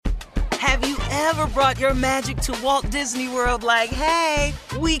Have you ever brought your magic to Walt Disney World like, hey,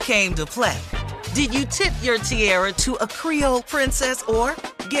 we came to play? Did you tip your tiara to a Creole princess or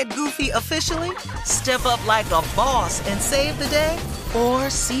get goofy officially? Step up like a boss and save the day? Or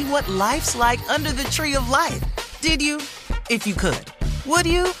see what life's like under the tree of life? Did you? If you could. Would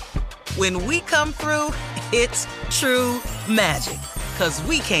you? When we come through, it's true magic. 'Cause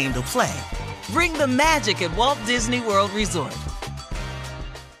we came to play. Bring the magic at Walt Disney World Resort.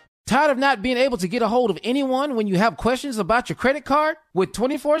 Tired of not being able to get a hold of anyone when you have questions about your credit card? With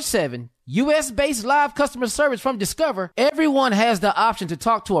 24/7 U.S.-based live customer service from Discover, everyone has the option to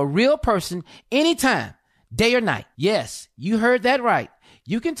talk to a real person anytime, day or night. Yes, you heard that right.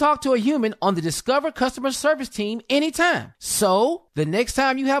 You can talk to a human on the Discover customer service team anytime. So, the next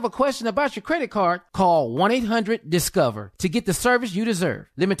time you have a question about your credit card, call 1-800-DISCOVER to get the service you deserve.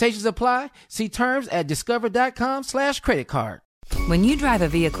 Limitations apply. See terms at discover.com/creditcard. When you drive a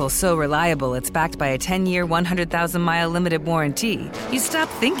vehicle so reliable it's backed by a 10-year, 100,000-mile limited warranty, you stop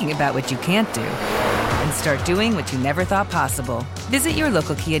thinking about what you can't do and start doing what you never thought possible. Visit your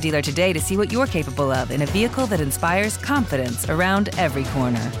local Kia dealer today to see what you're capable of in a vehicle that inspires confidence around every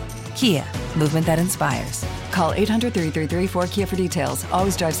corner. Kia, movement that inspires. Call 800-333-4KIA for details.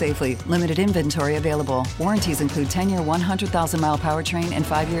 Always drive safely. Limited inventory available. Warranties include 10-year, 100,000-mile powertrain and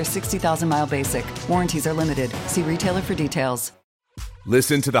 5-year, 60,000-mile basic. Warranties are limited. See retailer for details.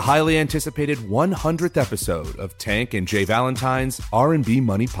 Listen to the highly anticipated 100th episode of Tank and Jay Valentine's R&B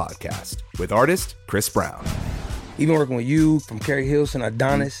Money Podcast with artist Chris Brown. Even working with you, from Carrie Hilson,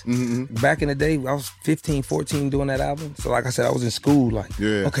 Adonis, back in the day, I was 15, 14 doing that album. So like I said, I was in school like,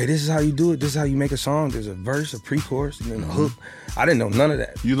 okay, this is how you do it. This is how you make a song. There's a verse, a pre-chorus, and then a hook. I didn't know none of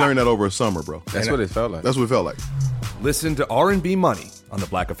that. You learned that over a summer, bro. That's what it felt like. That's what it felt like. Listen to R&B Money on the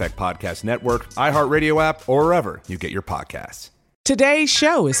Black Effect Podcast Network, iHeartRadio app, or wherever you get your podcasts. Today's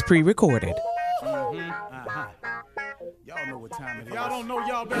show is pre-recorded. Y'all know what time it is. Y'all don't know,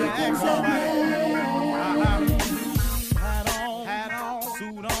 y'all better ask somebody. Hat on,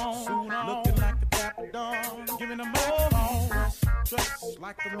 suit on, looking like the Dapper Dawn, giving them microphone, dressed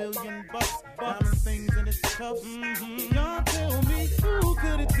like $1 million, diamond things in his cuffs. Y'all tell me who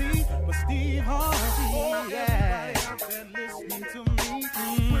could it be but Steve Harvey? Yeah, listening to me.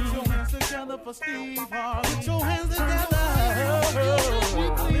 Put your hands together for Steve Harvey. Put your hands together.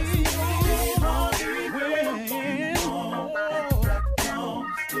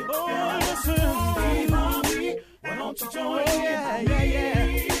 Why don't you join me?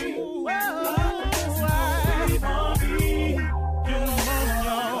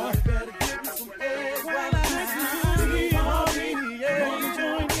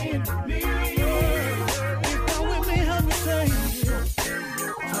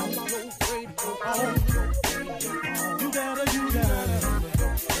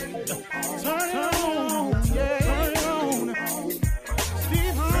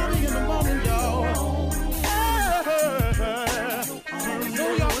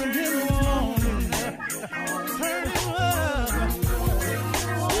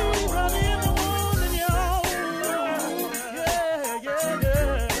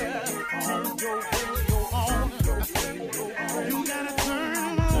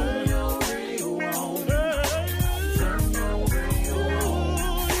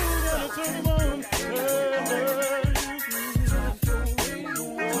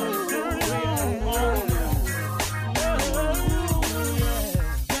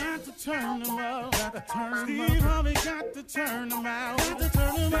 Steve Harvey got to turn them out. Got to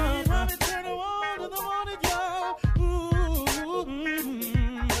turn them out. Harvey turn them on to the morning, y'all.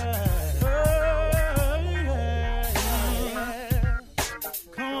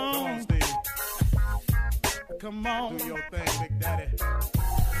 Come on, Steve. Come on. Do your thing, Big Daddy.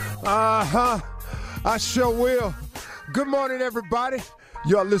 I sure will. Good morning, everybody.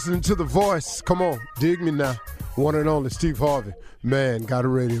 Y'all listening to The Voice. Come on, dig me now. One and only Steve Harvey. Man, got a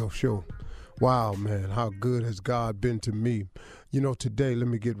radio show. Wow, man, how good has God been to me? You know, today, let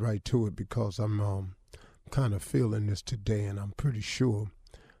me get right to it because I'm kind of feeling this today, and I'm pretty sure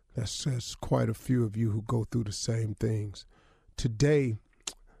that's quite a few of you who go through the same things. Today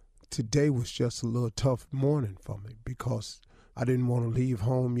was just a little tough morning for me because I didn't want to leave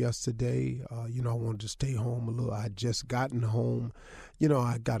home yesterday. I wanted to stay home a little. I had just gotten home.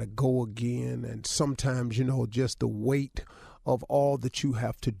 I got to go again, and sometimes, just the weight of all that you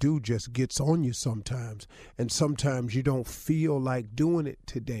have to do just gets on you sometimes. And sometimes you don't feel like doing it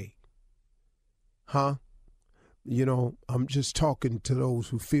today. Huh? I'm just talking to those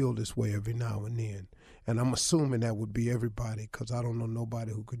who feel this way every now and then. And I'm assuming that would be everybody because I don't know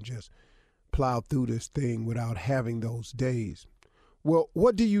nobody who can just plow through this thing without having those days. Well,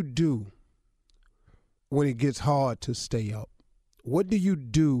 what do you do when it gets hard to stay up? What do you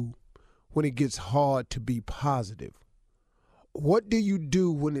do when it gets hard to be positive? What do you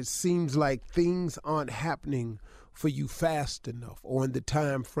do when it seems like things aren't happening for you fast enough or in the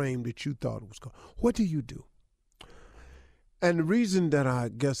time frame that you thought it was going? What do you do? And the reason that I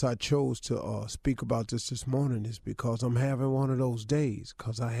guess I chose to speak about this morning is because I'm having one of those days,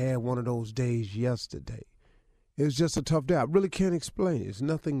 because I had one of those days yesterday. It was just a tough day. I really can't explain it. It's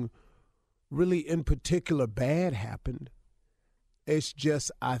nothing really in particular bad happened. It's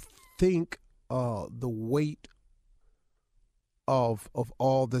just I think the weight of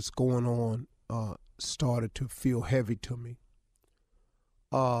all that's going on started to feel heavy to me.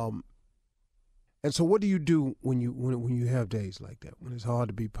 And so what do you do when you have days like that, when it's hard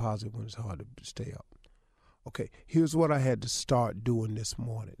to be positive, when it's hard to stay up? Okay, here's what I had to start doing this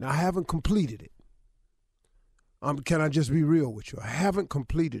morning. Now, I haven't completed it. Can I just be real with you? I haven't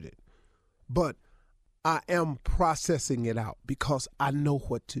completed it, but I am processing it out because I know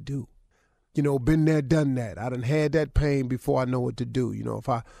what to do. You know, been there, done that. I done had that pain before I know what to do. You know, if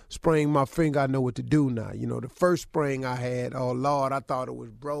I sprain my finger, I know what to do now. You know, the first sprain I had, oh, Lord, I thought it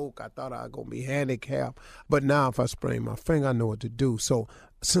was broke. I thought I was going to be handicapped. But now if I sprain my finger, I know what to do. So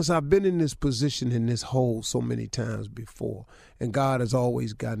since I've been in this position, in this hole so many times before, and God has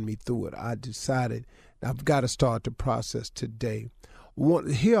always gotten me through it, I decided I've got to start the process today.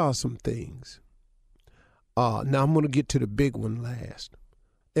 Here are some things. Now I'm going to get to the big one last.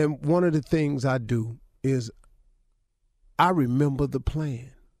 And one of the things I do is I remember the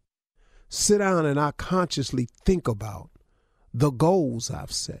plan. Sit down and I consciously think about the goals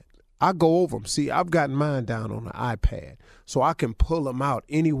I've set. I go over them. See, I've got mine down on the iPad, so I can pull them out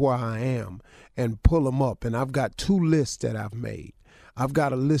anywhere I am and pull them up. And I've got 2 lists that I've made. I've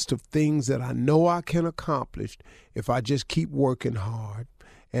got a list of things that I know I can accomplish if I just keep working hard.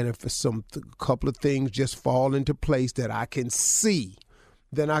 And if a couple of things just fall into place that I can see,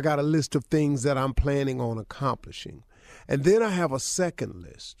 then I got a list of things that I'm planning on accomplishing. And then I have a second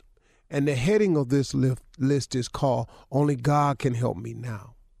list. And the heading of this list is called Only God Can Help Me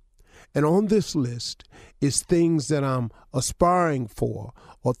Now. And on this list is things that I'm aspiring for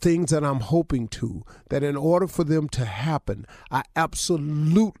or things that I'm hoping to, that in order for them to happen, I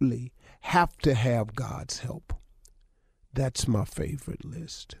absolutely have to have God's help. That's my favorite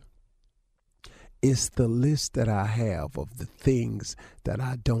list. It's the list that I have of the things that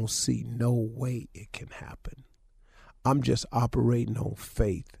I don't see no way it can happen. I'm just operating on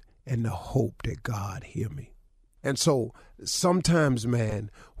faith and the hope that God hear me. And so sometimes, man,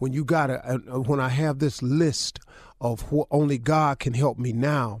 when I have this list of what only God can help me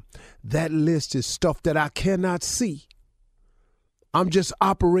now, that list is stuff that I cannot see. I'm just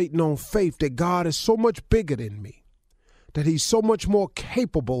operating on faith that God is so much bigger than me, that he's so much more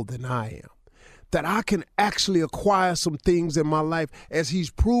capable than I am, that I can actually acquire some things in my life, as he's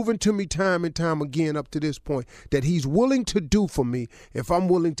proven to me time and time again up to this point, that he's willing to do for me if I'm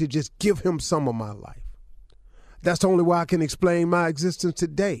willing to just give him some of my life. That's the only way I can explain my existence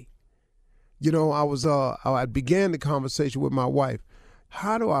today. You know, I began the conversation with my wife.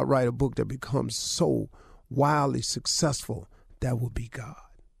 How do I write a book that becomes so wildly successful? That will be God.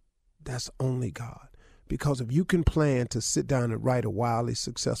 That's only God. Because if you can plan to sit down and write a wildly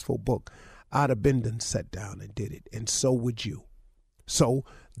successful book, I'd have been done sat down and did it, and so would you. So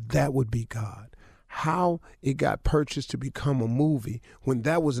that would be God. How it got purchased to become a movie when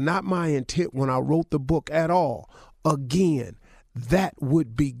that was not my intent when I wrote the book at all. Again, that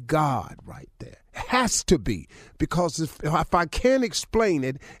would be God right there. Has to be, because if I can't explain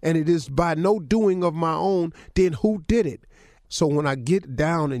it and it is by no doing of my own, then who did it? So when I get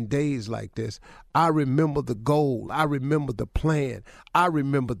down in days like this, I remember the goal. I remember the plan. I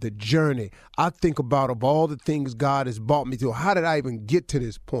remember the journey. I think about of all the things God has brought me through. How did I even get to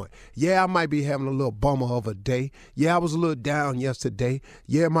this point? Yeah, I might be having a little bummer of a day. Yeah, I was a little down yesterday.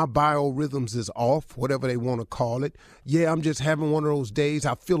 Yeah, my biorhythms is off, whatever they want to call it. Yeah, I'm just having one of those days.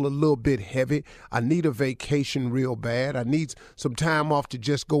 I feel a little bit heavy. I need a vacation real bad. I need some time off to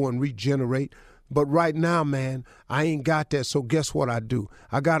just go and regenerate. But right now, man, I ain't got that. So guess what I do?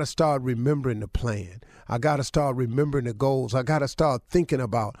 I got to start remembering the plan. I got to start remembering the goals. I got to start thinking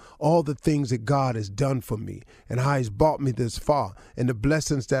about all the things that God has done for me and how he's brought me this far and the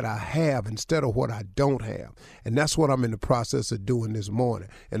blessings that I have instead of what I don't have. And that's what I'm in the process of doing this morning.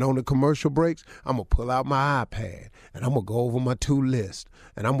 And on the commercial breaks, I'm going to pull out my iPad and I'm going to go over my 2 lists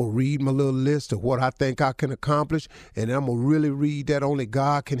and I'm going to read my little list of what I think I can accomplish. And I'm going to really read that Only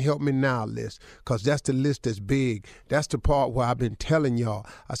God Can Help Me Now list. because that's the list that's big. That's the part where I've been telling y'all.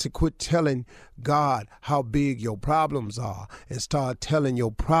 I said, quit telling God how big your problems are and start telling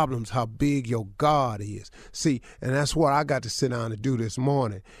your problems how big your God is. See, and that's what I got to sit down and do this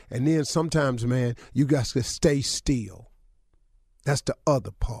morning. And then sometimes, man, you got to stay still. That's the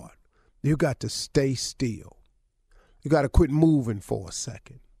other part. You got to stay still. You got to quit moving for a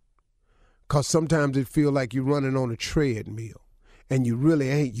second. Because sometimes it feel like you're running on a treadmill. And you really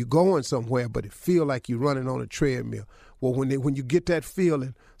ain't. You're going somewhere, but it feel like you're running on a treadmill. Well, when you get that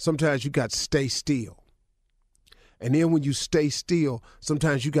feeling, sometimes you got to stay still. And then when you stay still,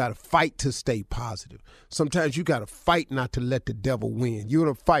 sometimes you got to fight to stay positive. Sometimes you got to fight not to let the devil win. You're in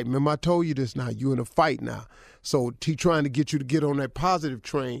a fight. Remember, I told you this now. You're in a fight now. So he trying to get you to get on that positive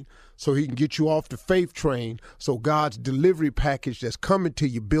train so he can get you off the faith train. So God's delivery package that's coming to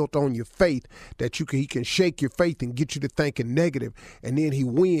you built on your faith, that he can shake your faith and get you to thinking negative, and then he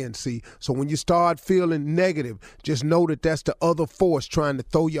wins, see. So when you start feeling negative, just know that that's the other force trying to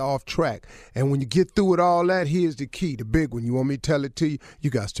throw you off track. And when you get through with all that, here's the key, the big one. You want me to tell it to you?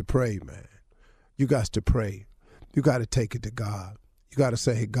 You got to pray, man. You got to pray. You got to take it to God. You got to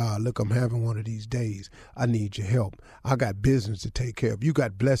say, hey, God, look, I'm having one of these days. I need your help. I got business to take care of. You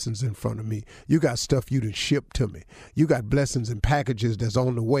got blessings in front of me. You got stuff you done shipped to me. You got blessings and packages that's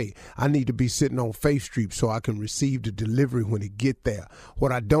on the way. I need to be sitting on Faith Street so I can receive the delivery when it get there.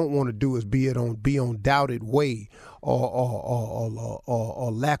 What I don't want to do is be on Doubted Way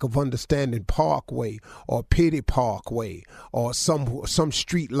or lack of understanding Parkway or Pity Parkway or some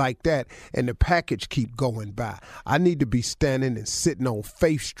street like that, and the package keep going by. I need to be standing and sitting on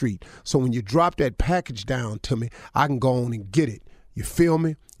Faith Street, so when you drop that package down to me, I can go on and get it. You feel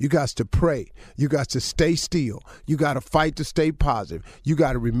me? You got to pray. You got to stay still. You got to fight to stay positive. You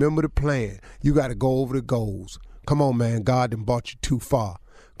got to remember the plan. You got to go over the goals. Come on, man. God done brought you too far.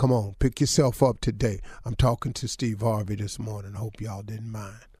 Come on, pick yourself up today. I'm talking to Steve Harvey this morning. I hope y'all didn't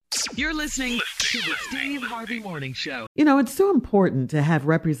mind. You're listening to the Steve Harvey Morning Show. You know, it's so important to have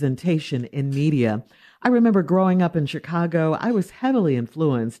representation in media. I remember growing up in Chicago, I was heavily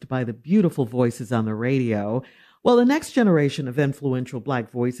influenced by the beautiful voices on the radio. Well, the next generation of influential Black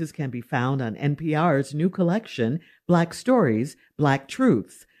voices can be found on NPR's new collection, Black Stories, Black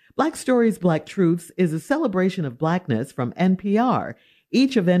Truths. Black Stories, Black Truths is a celebration of Blackness from NPR.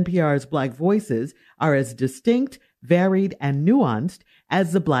 Each of NPR's Black voices are as distinct, varied, and nuanced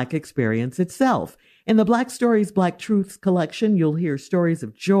as the Black experience itself. In the Black Stories, Black Truths collection, you'll hear stories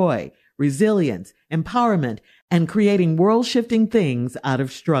of joy, resilience, empowerment, and creating world-shifting things out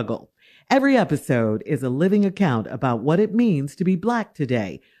of struggle. Every episode is a living account about what it means to be Black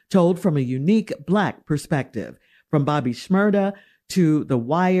today, told from a unique Black perspective. From Bobby Shmurda to The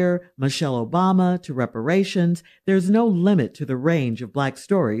Wire, Michelle Obama, to reparations, there's no limit to the range of Black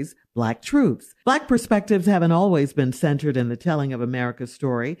stories, Black truths. Black perspectives haven't always been centered in the telling of America's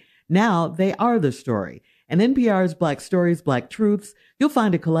story. Now they are the story. In NPR's Black Stories, Black Truths, you'll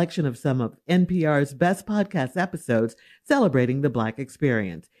find a collection of some of NPR's best podcast episodes celebrating the Black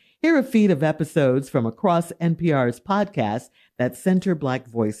experience. Hear a feed of episodes from across NPR's podcasts that center Black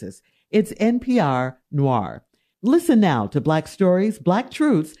voices. It's NPR Noir. Listen now to Black Stories, Black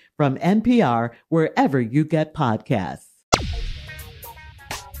Truths from NPR wherever you get podcasts.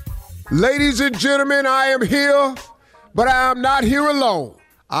 Ladies and gentlemen, I am here, but I am not here alone.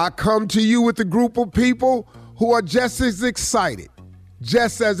 I come to you with a group of people who are just as excited,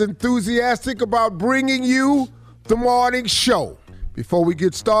 just as enthusiastic about bringing you the morning show. Before we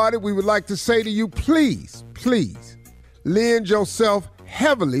get started, we would like to say to you, please, lend yourself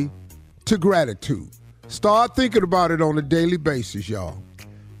heavily to gratitude. Start thinking about it on a daily basis, y'all.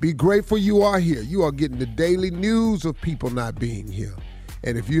 Be grateful you are here. You are getting the daily news of people not being here.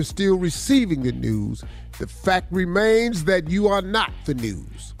 And if you're still receiving the news, the fact remains that you are not the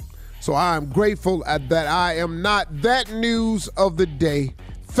news. So I am grateful that I am not that news of the day.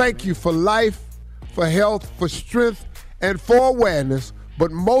 Thank you for life, for health, for strength, and for awareness.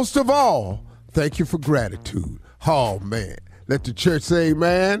 But most of all, thank you for gratitude. Oh, man. Let the church say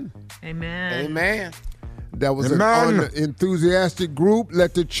amen. Amen. Amen. That was an enthusiastic group.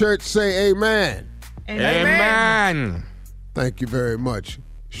 Let the church say amen. Amen. Thank you very much,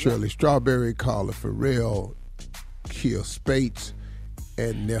 Shirley Strawberry, Carla Farrell, Kia Spates,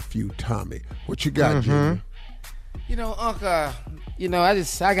 and nephew Tommy. What you got, Junior? You know, Uncle, I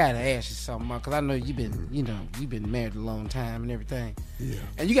gotta ask you something, because I know you've been married a long time and everything. Yeah.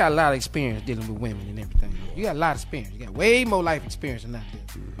 And you got a lot of experience dealing with women and everything. You got a lot of experience. You got way more life experience than I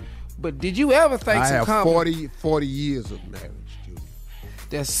did. But did you ever think I have 40 years of marriage, Junior.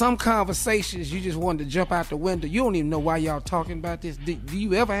 there's some conversations you just want to jump out the window. You don't even know why y'all talking about this. Do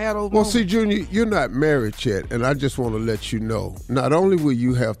you ever have those moments? See, Junior, you're not married yet, and I just want to let you know, not only will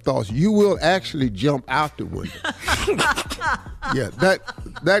you have thoughts, you will actually jump out the window. Yeah,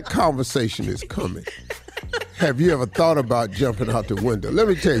 that conversation is coming. Have you ever thought about jumping out the window? Let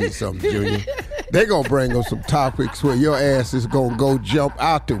me tell you something, Junior. They're going to bring up some topics where your ass is going to go jump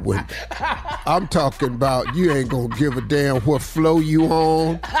out the window. I'm talking about you ain't going to give a damn what floor you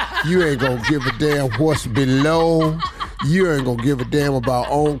on. You ain't going to give a damn what's below. You ain't going to give a damn about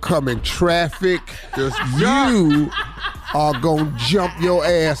oncoming traffic. You are going to jump your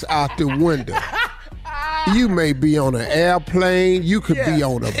ass out the window. You may be on an airplane. You could be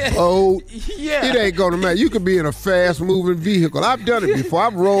on a boat. It ain't gonna matter. You could be in a fast-moving vehicle. I've done it before.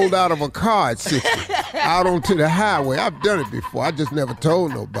 I've rolled out of a car at 60, out onto the highway. I've done it before. I just never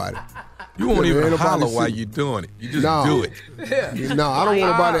told nobody. You won't even holler while you're doing it. You just do it. No, I don't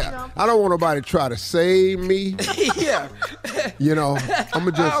want nobody. I don't want nobody to try to save me. Yeah. You know, I'm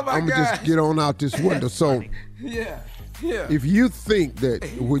gonna just get on out this window. So. Yeah. If you think that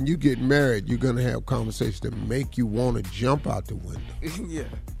when you get married, you're going to have conversations that make you want to jump out the window. Yeah.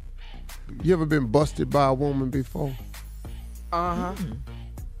 You ever been busted by a woman before? Uh-huh.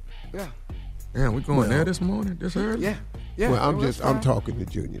 Yeah. Man, we going there this morning, this early? Yeah. Well, I'm talking to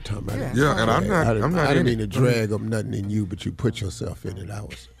Junior Tom. I didn't mean to drag up nothing in you, but you put yourself in it. I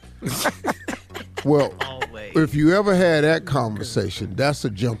was. Well, if you ever had that conversation, that's a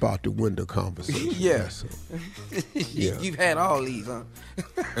jump out the window conversation. Yes. Yeah. You've had all these, huh?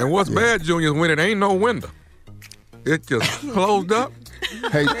 And what's bad, Junior, is when it ain't no window. It just closed up.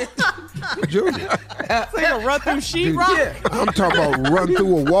 Hey, Junior. It's like a run through sheetrock. I'm talking about run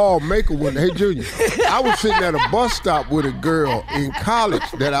through a wall, make a window. Hey, Junior, I was sitting at a bus stop with a girl in college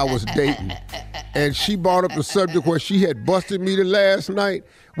that I was dating, and she brought up the subject where she had busted me the last night.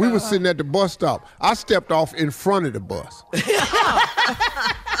 We were sitting at the bus stop. I stepped off in front of the bus.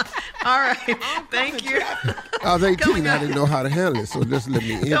 All right. Thank you. I was 18. I didn't know how to handle it, so just let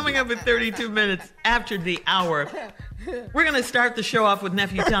me in. Coming up in 32 minutes after the hour, we're going to start the show off with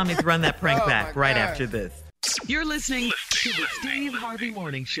Nephew Tommy's Run That Prank Back right after this. You're listening to the Steve Harvey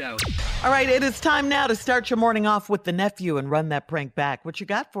Morning Show. All right, it is time now to start your morning off with the nephew and run that prank back. What you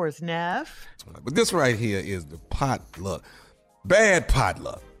got for us, Nev? But this right here is the potluck. Bad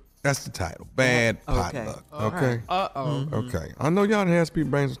potluck. That's the title. Bad potluck. Okay. Right. Uh-oh. Okay. I know y'all done had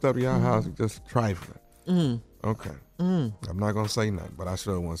people bring some stuff to y'all house just trifling. Okay. I'm not gonna say nothing, but I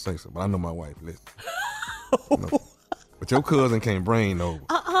sure want to say something. But I know my wife listen. But your cousin can't bring no peach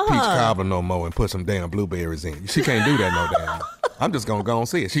cobbler no more and put some damn blueberries in. She can't do that no damn. I'm just gonna go and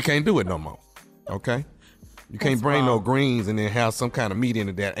see it. She can't do it no more. Okay? You can't bring no greens and then have some kind of meat in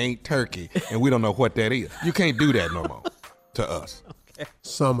it that ain't turkey and we don't know what that is. You can't do that no more to us. Okay.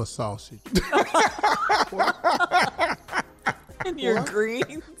 Summer sausage. And your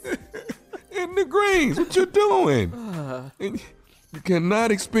greens. In the greens. What you doing? You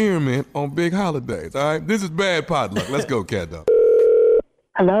cannot experiment on big holidays, all right? This is bad potluck. Let's go, cat dog.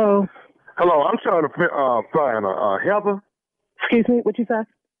 Hello. Hello, I'm trying to find a Heather. Excuse me, what you say?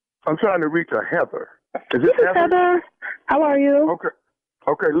 I'm trying to reach a Heather. This is Heather. How are you?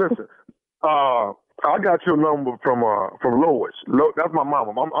 Okay, listen. I got your number from Lois. That's my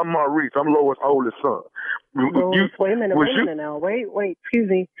mama. I'm Maurice. I'm Lois' oldest son. Lois, wait a minute now. Wait, excuse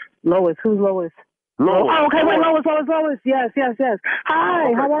me. Lois, who's Lois? Lois. Oh, okay, wait, Lois. Yes. Hi,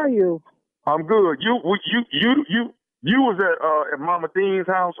 okay. How are you? I'm good. You was at Mama Dean's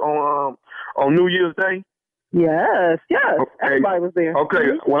house on New Year's Day? Yes. Okay. Everybody was there. Okay.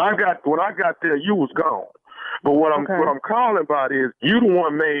 Mm-hmm. When I got there, you was gone. But what I'm calling about is you the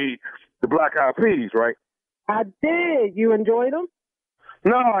one made the Black Eyed Peas, right? I did. You enjoyed them?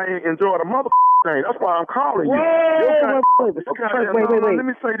 No, I ain't enjoyed a mother thing. That's why I'm calling you. Wait. Let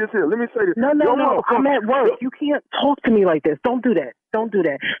me say this here. No. I'm at work. You can't talk to me like this. Don't do that.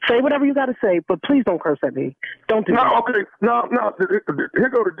 Say whatever you got to say, but please don't curse at me. Don't do that. Okay. No. Here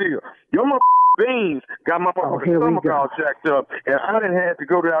go the deal. Your mother beans got my stomach all jacked up, and I done had to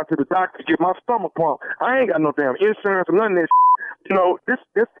go down to the doctor to get my stomach pumped. I ain't got no damn insurance or none of this. You know, this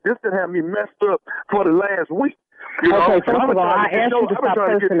done had me messed up for the last week. You know, first of all, I asked you to stop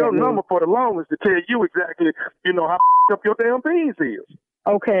trying to get your at me. number for the longest to tell you exactly, how up your damn beans is.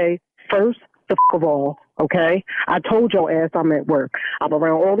 Okay, first of all, okay? I told your ass I'm at work. I'm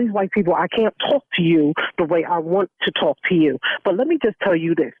around all these white people. I can't talk to you the way I want to talk to you. But let me just tell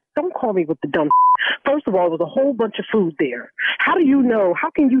you this. Don't call me with the dumb. First of all, it was a whole bunch of food there. How do you know? How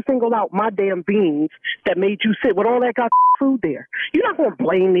can you single out my damn beans that made you sit with all that food there? You're not going to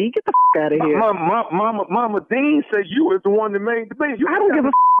blame me. Get the out of here. Mama Dean said you was the one that made the beans. I don't give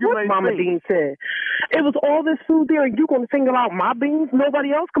a what Mama Dean said. It was all this food there, and you're going to single out my beans?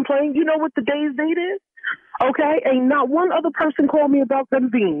 Nobody else complained. You know what today's date is? Okay? Ain't not one other person called me about them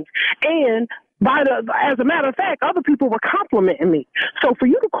beans. And as a matter of fact, other people were complimenting me. So for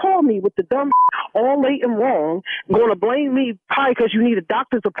you to call me with the dumb all late and wrong, going to blame me probably because you need a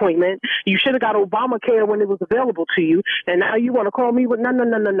doctor's appointment, you should have got Obamacare when it was available to you, and now you want to call me with no.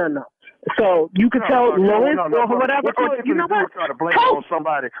 So you could tell Lois or whatever. You know what? You're trying to blame it on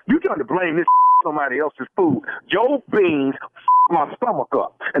somebody. You're trying to blame this somebody else's food. Your beans my stomach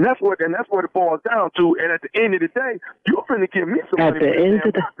up, and that's what it boils down to. And at the end of the day, you're finna give me some money for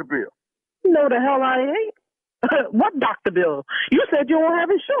the doctor bill. No, the hell I ain't. What doctor bill? You said you don't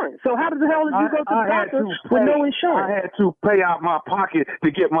have insurance. So how the hell did you go to the doctor with no insurance? I had to pay out my pocket to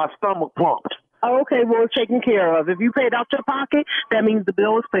get my stomach pumped. Oh, okay, well, it's taken care of. If you paid out your pocket, that means the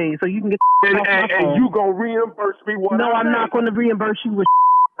bill is paid. So you can get and you going to reimburse me what No, I'm not going to reimburse you with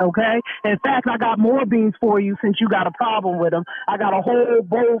okay? In fact, I got more beans for you since you got a problem with them. I got a whole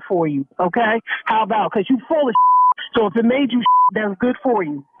bowl for you, okay? How about? Because you full of so if it made you that's good for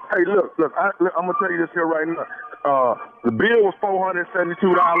you. Hey, look, I'm going to tell you this here right now. The bill was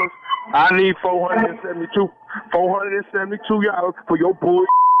 $472. I need $472 for your bullshit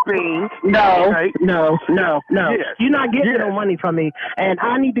beans. No, okay? No. Yes. You're not getting no money from me. And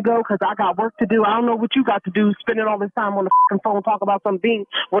I need to go because I got work to do. I don't know what you got to do, spending all this time on the phone talking about some beans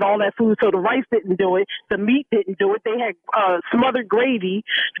with all that food. So the rice didn't do it. The meat didn't do it. They had smothered gravy.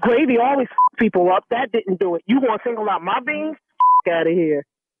 Gravy always people up. That didn't do it. You want to single out my beans? Out of here.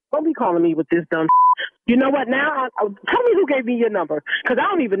 Don't be calling me with this dumb. You know what? Now, tell me who gave me your number, because I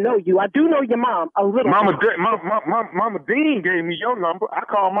don't even know you. I do know your mom a little. Mama Dean gave me your number. I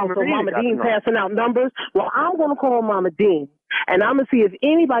called Mama Dean. Mama Dean passing out numbers. Well, I'm going to call Mama Dean, and I'm going to see if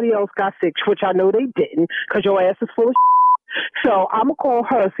anybody else got sick, which I know they didn't, because your ass is full of So I'm going to call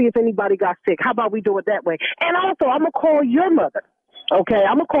her, see if anybody got sick. How about we do it that way? And also, I'm going to call your mother. Okay?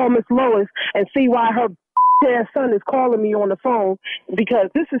 I'm going to call Miss Lois and see why her son is calling me on the phone, because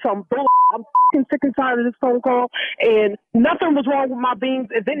this is some bull. I'm sick and tired of this phone call, and nothing was wrong with my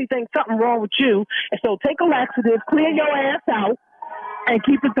beans. If anything, something wrong with you. And so take a laxative, clear your ass out, and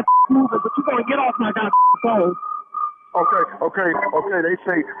keep it moving. But you're gonna get off my goddamn phone. Okay.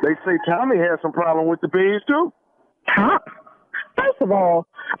 They say Tommy has some problem with the beans too. Huh? First of all,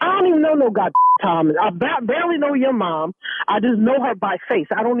 I don't even know no goddamn Tommy. I barely know your mom. I just know her by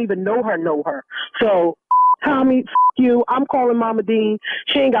face. I don't even know her. So. Tommy, you. I'm calling Mama Dean.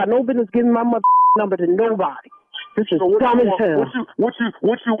 She ain't got no business giving my mother number to nobody. This is dumb as hell. What you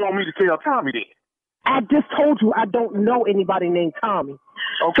want me to tell Tommy then? I just told you I don't know anybody named Tommy.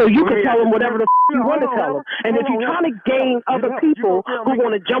 Okay, so you can tell him whatever the you want to tell him. And if you're trying to gain other people who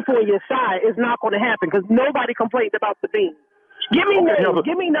want to jump on your side, it's not going to happen, because nobody complained about the beans. Give me names.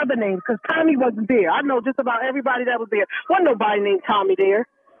 Give me another name, because Tommy wasn't there. I know just about everybody that was there. Wasn't nobody named Tommy there.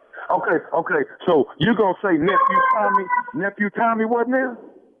 Okay. So you gonna say nephew Tommy wasn't there?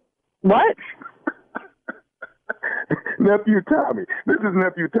 What? Nephew Tommy. This is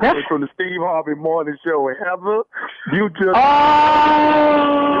Nephew Tommy from the Steve Harvey Morning Show. And Heather, you just.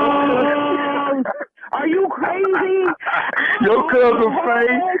 Are you crazy? Your cousin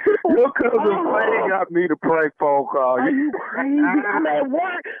Faye got me to prank phone call. Are you crazy? I'm at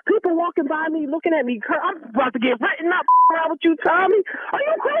work. People walking by me, looking at me. I'm about to get written up around with you, Tommy. Are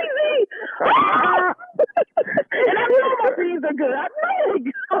you crazy? And I know my beans are good. I know they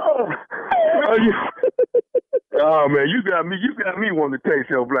good. Oh man, you got me wanting to taste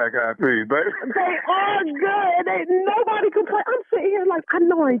your black eyed peas, baby. They are good. Nobody complain. I'm sitting here like, I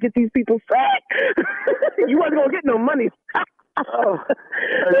know I ain't get these people sick. You wasn't gonna get no money. Hey,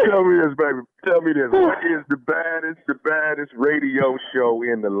 tell me this, baby. Tell me this. What is the baddest radio show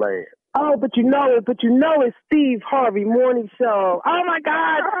in the land? Oh, but you know it's Steve Harvey Morning Show. Oh my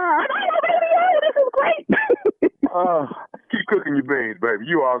God. This is great. Keep cooking your beans, baby.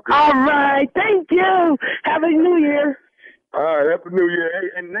 You all good. All right. Thank you. Happy New Year. All right. Happy New Year.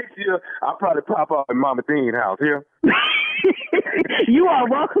 Hey, and next year, I'll probably pop up in Mama Dean's house here. You are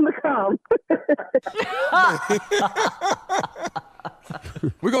welcome to come.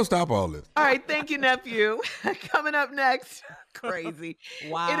 We're going to stop all this. All right. Thank you, nephew. Coming up next. Crazy.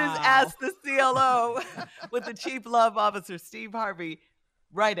 Wow. It is Ask the CLO with the Chief Love Officer, Steve Harvey,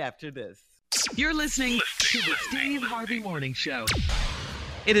 right after this. You're listening to the Steve Harvey Morning Show.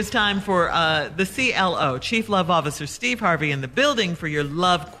 It is time for the CLO, Chief Love Officer Steve Harvey, in the building for your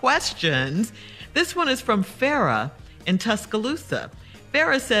love questions. This one is from Farah in Tuscaloosa.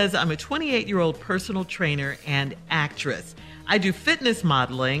 Farah says, I'm a 28-year-old personal trainer and actress. I do fitness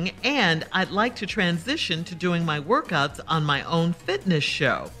modeling, and I'd like to transition to doing my workouts on my own fitness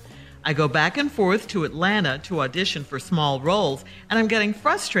show. I go back and forth to Atlanta to audition for small roles, and I'm getting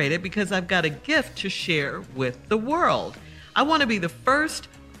frustrated because I've got a gift to share with the world. I want to be the first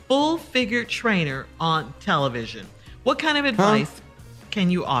full-figure trainer on television. What kind of advice can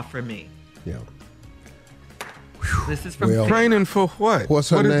you offer me? Yeah. This is from Training for what? What's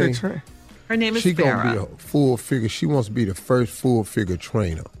her name? What is they train? Her name is She Farah. gonna be a full figure. She wants to be the first full figure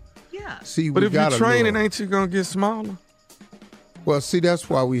trainer. Yeah. See, But we if you got train it, ain't you gonna get smaller? Well, see, that's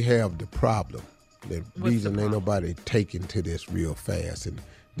why we have the problem. The What's reason the ain't problem? nobody taking to this real fast, and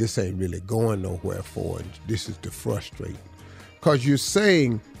this ain't really going nowhere for it. This is the frustrating. Because you're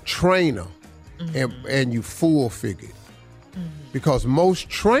saying trainer and you full figured. Because most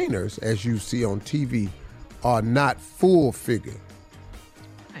trainers, as you see on TV, are not full figured.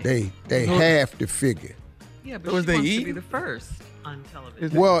 They half the figure. Yeah, but she wants to be the first on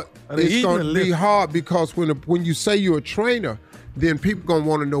television. Well, Are they it's eating going or to be lifting? hard because when you say you're a trainer, then people going to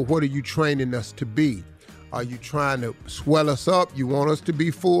want to know, what are you training us to be? Are you trying to swell us up? You want us to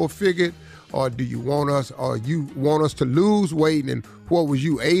be full figured? Or do you want us, or you want us to lose weight, and what was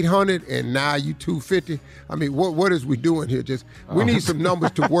you, 800 and now you 250? I mean, what is we doing here? Just we need some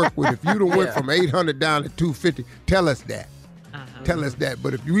numbers to work with. If you done went from 800 down to 250, tell us that. Tell us that.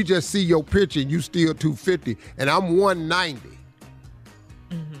 But if we just see your picture and you still 250 and I'm 190,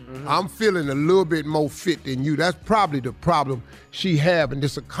 I'm feeling a little bit more fit than you. That's probably the problem she having.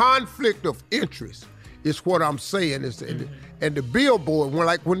 It's a conflict of interest. It's what I'm saying. And the billboard,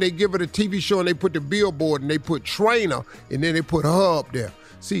 when they give it a TV show and they put the billboard and they put trainer and then they put her up there.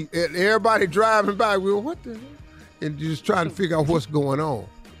 See, everybody driving by, what the hell? And just trying to figure out what's going on.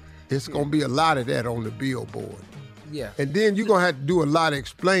 It's going to be a lot of that on the billboard. Yeah. And then you're going to have to do a lot of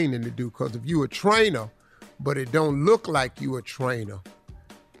explaining to do, because if you a trainer, but it don't look like you a trainer,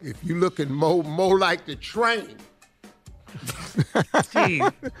 if you looking more like the train. Steve,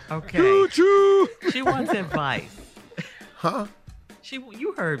 okay. Choo-choo. She wants advice. Huh?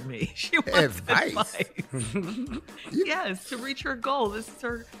 You heard me. She wants advice. Yes, to reach her goal. This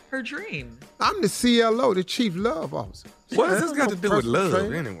is her dream. I'm the CLO, the Chief Love Officer. What has this got to do with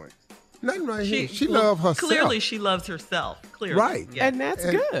love, anyway? Nothing right here. She loves herself. Clearly, she loves herself. Clearly. Right. Yeah. And that's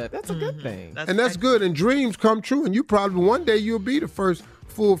good. That's a good thing. That's good. And dreams come true. And you probably, one day you'll be the first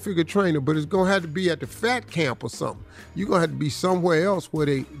full-figure trainer, but it's going to have to be at the fat camp or something. You're going to have to be somewhere else where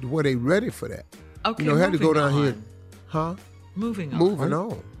they ready for that. Okay, have to go down moving here. on. Huh? Moving on. Moving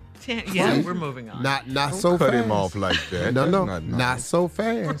on. Yeah, we're moving on. Not Don't so cut fast. him off like that. No, That's not so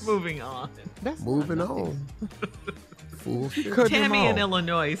fast. We're moving on. Moving on. Full figure. Cut him Tammy in off.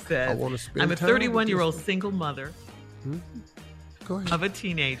 Illinois I says, wanna spend I'm a time with 31-year-old this single mother Go ahead. of a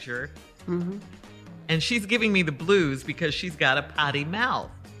teenager, and she's giving me the blues because she's got a potty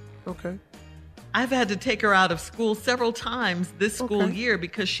mouth. Okay. I've had to take her out of school several times this school year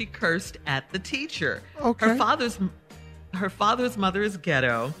because she cursed at the teacher. Okay. Her father's mother is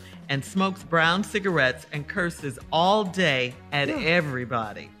ghetto and smokes brown cigarettes and curses all day at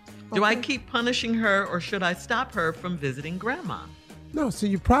everybody. Do I keep punishing her, or should I stop her from visiting grandma? No, see,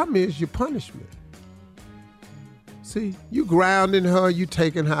 your problem is your punishment. See, you grounding her, you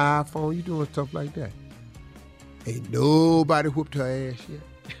taking her iPhone, you doing stuff like that. Ain't nobody whooped her ass yet.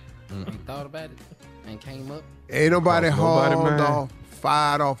 Ain't thought about it and came up. Ain't nobody hauled mad. off,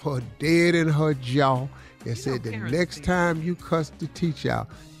 fired off her dead in her jaw, and said the parents next do. time you cuss the teacher out,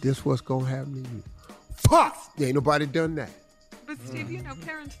 this what's gonna happen to you. Fuck! Ain't nobody done that. But Steve,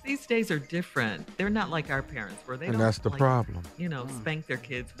 parents these days are different. They're not like our parents, where they And don't. that's the problem. Spank their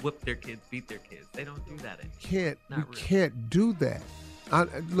kids, whoop their kids, beat their kids. They don't do that anymore. You can't do that.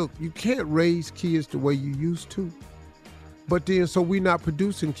 Look, you can't raise kids the way you used to. But then, so we're not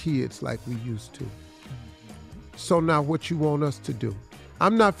producing kids like we used to. So now what you want us to do?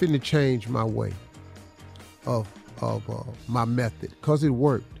 I'm not finna change my way of my method, because it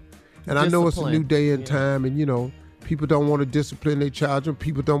worked. And I know it's a new day and time, and people don't want to discipline their children.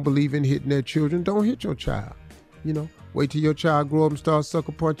 People don't believe in hitting their children. Don't hit your child. Wait till your child grow up and start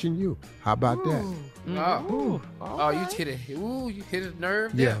sucker punching you. How about that? You hit it. Ooh, you hit a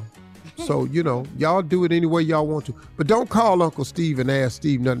nerve. Yeah. So, y'all do it any way y'all want to. But don't call Uncle Steve and ask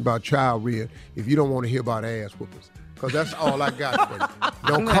Steve nothing about child rearing if you don't want to hear about ass whoopers. Because that's all I got for you.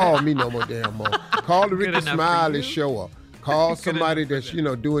 Don't call me no more damn more. Call the Ricky Smiley show up. Call somebody that's,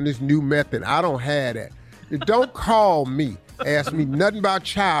 doing this new method. I don't have that. Don't call me. Ask me nothing about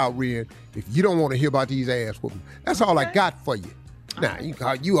child rearing if you don't want to hear about these ass whooping. That's all I got for you. Now,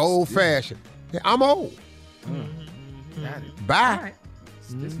 you old-fashioned. Yeah, I'm old. Bye. Right.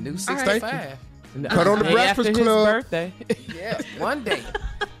 This new 65. Cut on the Breakfast Club. Birthday. Yeah, one day.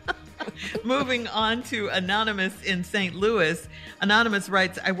 Moving on to Anonymous in St. Louis. Anonymous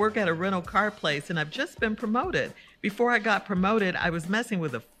writes, I work at a rental car place and I've just been promoted. Before I got promoted, I was messing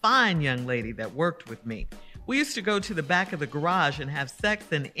with a fine young lady that worked with me. We used to go to the back of the garage and have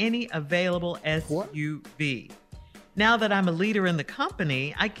sex in any available SUV. Now that I'm a leader in the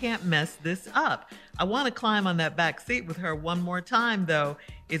company, I can't mess this up. I want to climb on that back seat with her one more time, though.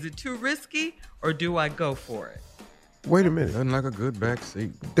 Is it too risky or do I go for it? Wait a minute. Nothing like a good back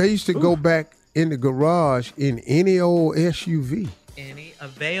seat. They used to go back in the garage in any old SUV. Any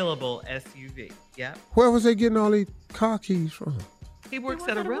available SUV. Yep. Where was they getting all these car keys from? He works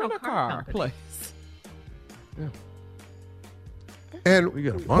at a rental car company. place. Yeah.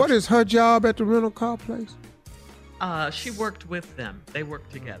 And what is her job at the rental car place? She worked with them. They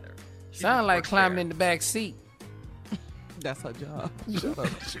worked together. Sound like climbing in the back seat. That's her job. Shut up.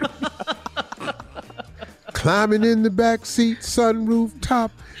 Climbing in the back seat, sunroof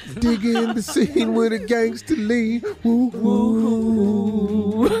top, digging the scene with a gangster lean. Woo,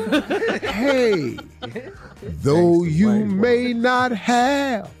 woo. Hey, though you may not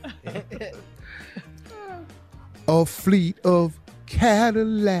have a fleet of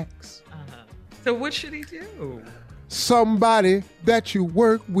Cadillacs. So what should he do? Somebody that you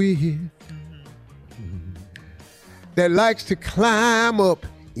work with that likes to climb up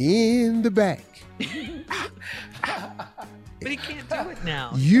in the back. But he can't do it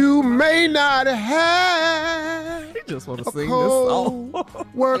now. You may not have He just want to a sing this song.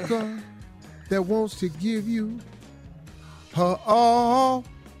 worker that wants to give you her all.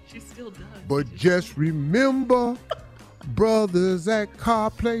 She still does. But just remember, brothers at car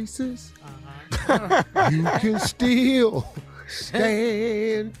places, you can still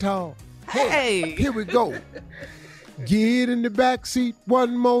stand tall. Hey. Here we go. Get in the back seat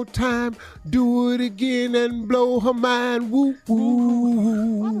one more time. Do it again and blow her mind. Woo,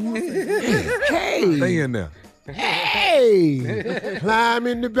 woo. Hey. Stay in there. Hey. Climb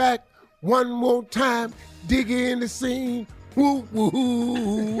in the back one more time. Dig in the scene. Woo,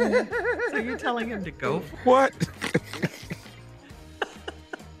 woo. So you're telling him to go? What?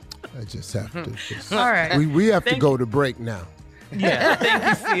 I just have to. All right. We have to Thank go to break now. Yeah.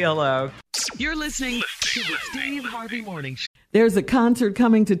 Thank you, CLO. You're listening to the Steve Harvey Morning Show. There's a concert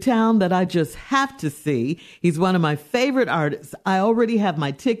coming to town that I just have to see. He's one of my favorite artists. I already have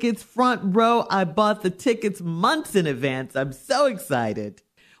my tickets front row. I bought the tickets months in advance. I'm so excited.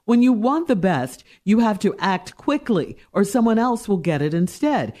 When you want the best, you have to act quickly or someone else will get it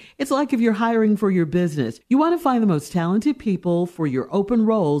instead. It's like if you're hiring for your business. You want to find the most talented people for your open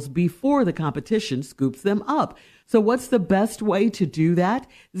roles before the competition scoops them up. So what's the best way to do that?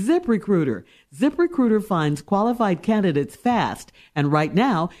 ZipRecruiter. ZipRecruiter finds qualified candidates fast. And right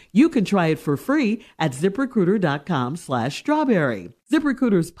now, you can try it for free at ZipRecruiter.com/strawberry.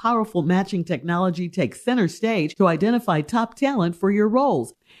 ZipRecruiter's powerful matching technology takes center stage to identify top talent for your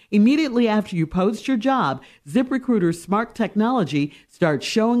roles. Immediately after you post your job, ZipRecruiter's smart technology starts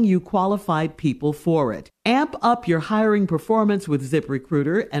showing you qualified people for it. Amp up your hiring performance with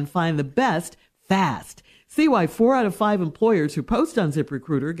ZipRecruiter and find the best fast. See why 4 out of 5 employers who post on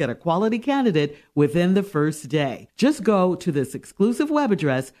ZipRecruiter get a quality candidate within the first day. Just go to this exclusive web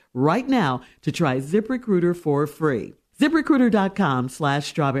address right now to try ZipRecruiter for free.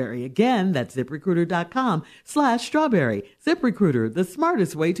 ZipRecruiter.com/strawberry. Again, that's ZipRecruiter.com/strawberry. ZipRecruiter, the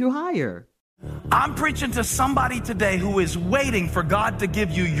smartest way to hire. I'm preaching to somebody today who is waiting for God to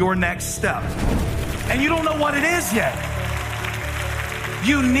give you your next step. And you don't know what it is yet.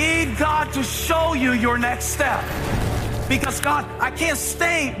 You need God to show you your next step. Because God, I can't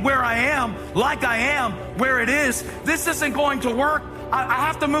stay where I am, like I am, where it is. This isn't going to work. I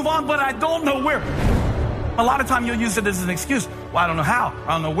have to move on, but I don't know where. A lot of time you'll use it as an excuse. Well, I don't know how.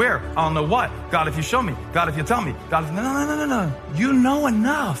 I don't know where. I don't know what. God, if you show me. God, if you tell me. God, if... No. You know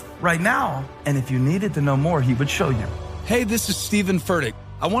enough right now. And if you needed to know more, he would show you. Hey, this is Stephen Furtick.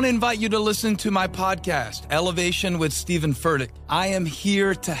 I want to invite you to listen to my podcast, Elevation with Stephen Furtick. I am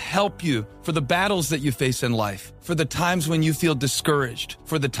here to help you for the battles that you face in life, for the times when you feel discouraged,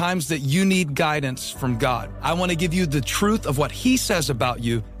 for the times that you need guidance from God. I want to give you the truth of what he says about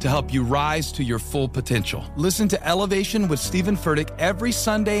you to help you rise to your full potential. Listen to Elevation with Stephen Furtick every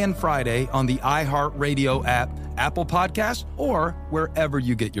Sunday and Friday on the iHeartRadio app, Apple Podcasts, or wherever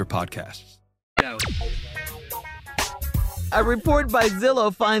you get your podcasts. A report by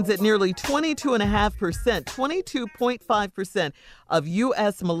Zillow finds that nearly 22.5% of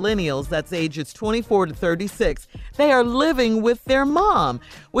U.S. millennials, that's ages 24 to 36, they are living with their mom,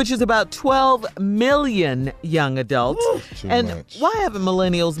 which is about 12 million young adults. And much. why haven't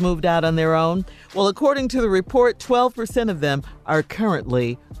millennials moved out on their own? Well, according to the report, 12% of them are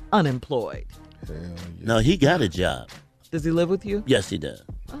currently unemployed. No, he got a job. Does he live with you? Yes, he does.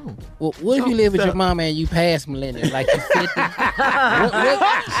 Oh. Well, what if you live with your mama and you pass millennial, like you 50?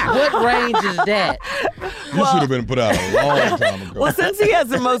 what range is that? You should have been put out a long time ago. Well, since he has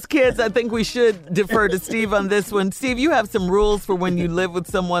the most kids, I think we should defer to Steve on this one. Steve, you have some rules for when you live with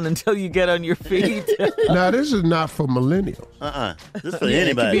someone until you get on your feet. Now, this is not for millennials. This is for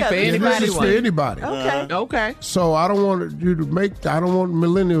anybody. This is for anybody. Okay. Okay. So I don't want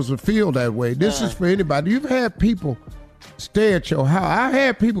millennials to feel that way. This is for anybody. You've had people stay at your house. I've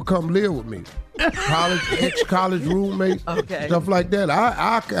had people come live with me. Ex-college roommates, stuff like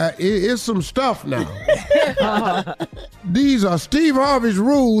that. It's some stuff now. These are Steve Harvey's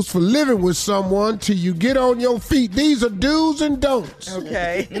rules for living with someone till you get on your feet. These are do's and don'ts.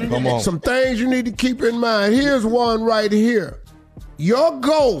 Okay. Come on. Some things you need to keep in mind. Here's one right here. Your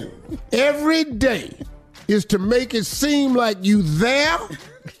goal every day is to make it seem like you there,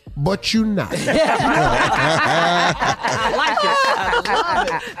 but you not. I like it. I love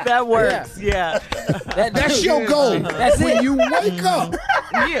it. That works. Yeah. That's your goal. That's when it. you wake up,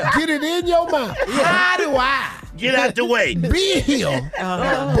 get it in your mind. How do I Get out the way. be here,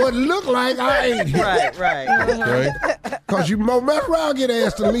 but look like I ain't here? Right. Because you mess around, get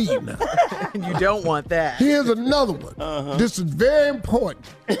asked to leave now. You don't want that. Here's another one. This is very important.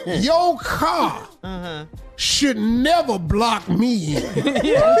 Your car should never block me in.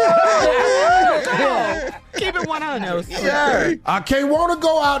 Keep it 100. No, sir. I can't want to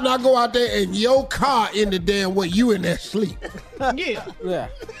go out and I go out there and your car in the damn way. You in there sleep. Yeah.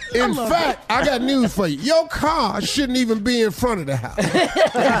 In fact, I got news for you. Your car shouldn't even be in front of the house.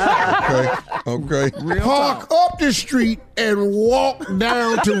 Okay. Park up the street and walk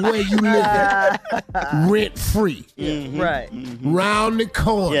down to where you live rent free. Right. Round the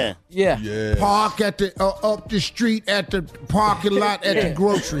corner. Yeah. Park at the up the street at the parking lot at the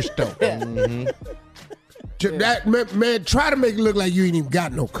grocery store. That man, try to make it look like you ain't even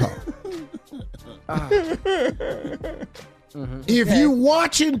got no car. If you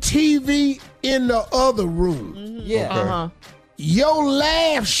watching TV in the other room, your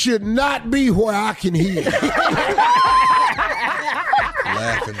laugh should not be where I can hear.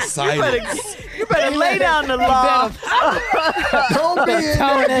 Laughing silence. You better lay down the law. Don't be in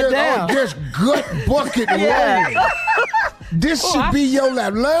there just gut bucket rolling. This should be your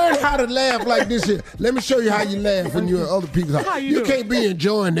laugh. Learn how to laugh like this here. Let me show you how you laugh when you're at other people's house. You can't be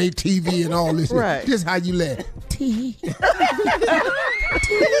enjoying their TV and all this. Right. This is how you laugh.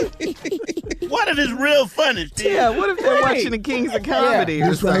 What if it's real funny, Steve? Yeah, what if they're watching the Kings of Comedy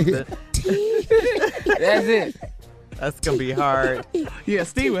or This right something? here. That's it. That's going to be hard. Yeah,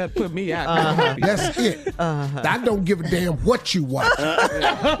 Steve had put me out. That's it. I don't give a damn what you watch.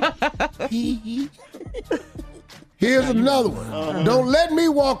 Here's another one. Don't let me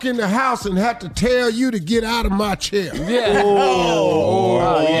walk in the house and have to tell you to get out of my chair. Yeah.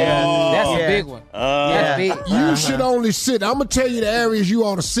 That's a big one. That's big. You should only sit. I'm going to tell you the areas you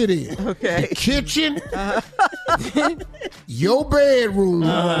ought to sit in. Okay. The kitchen, your bedroom,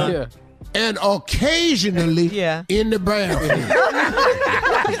 and occasionally in the bathroom.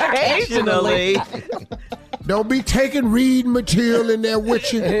 Occasionally. Don't be taking reading material in there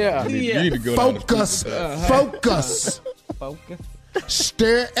with you. You need to go down Focus. the Focus.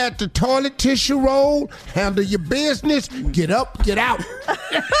 Stare at the toilet tissue roll. Handle your business. Get up, get out.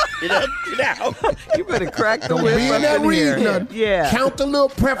 Get up, get out. You better crack the Don't whip be in up there in here. reading nothing. Yeah. Count the little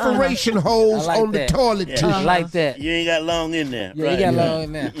perforation holes I like on that. the toilet tissue. I like that. You ain't got long in there. Yeah, you got long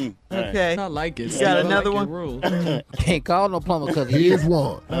in there. Okay. I like it. You got another one? Rules. Can't call no plumber because Here's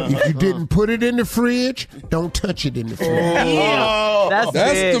one. If you didn't put it in the fridge, don't touch it in the fridge. That's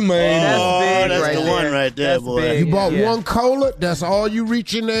That's big. the main That's one. big That's right the there. one right there, That's boy. big. You bought one cola, that's all you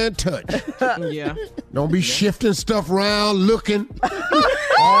reach in there and touch. Yeah. Don't be shifting stuff around, looking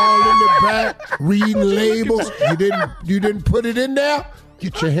all in the back, reading labels. You didn't put it in there?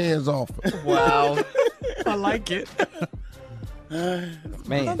 Get your hands off it. Wow. I like it.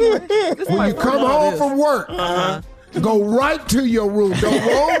 man. When you come home from work, go right to your room. Don't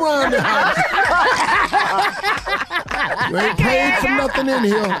roll around the house. You ain't paid for nothing in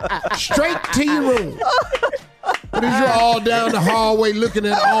here. Straight to your room. But as you're all down the hallway looking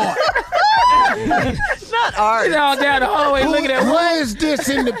at art. No, Not art. He's all down the hallway looking at Who what? is this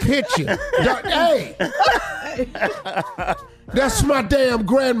in the picture? Hey, that's my damn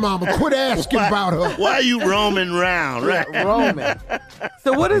grandmama. Quit asking about her. Why are you roaming around? Right. Roman.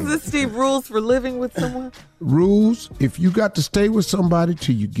 So what is this, Steve? Rules for living with someone? Rules, if you got to stay with somebody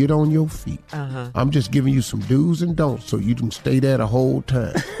till you get on your feet. I'm just giving you some do's and don'ts so you can stay there the whole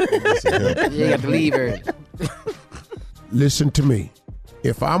time. You got to leave her. Listen to me.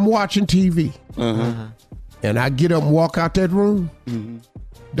 If I'm watching TV and I get up and walk out that room,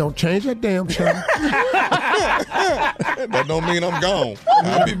 don't change that damn channel. That don't mean I'm gone.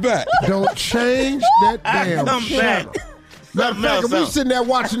 I'll be back. Don't change that damn Come channel. back. Matter of fact, if we sitting there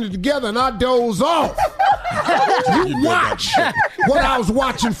watching it together and I doze off, you watch what I was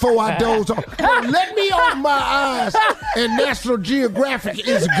watching before I doze off. Well, let me open my eyes and National Geographic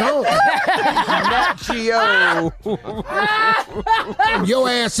is gone. Nat Geo. Your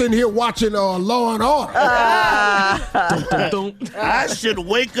ass in here watching Law and Order. I should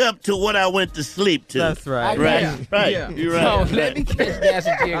wake up to what I went to sleep to. That's right. Right. Yeah. Right. Yeah. You're right. So let me catch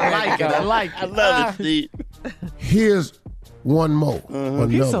National Geographic. I like it. I love it, Steve. Here's one more.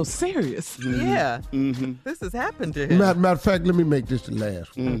 He's so serious. Yeah. This has happened to him. Matter of fact, let me make this the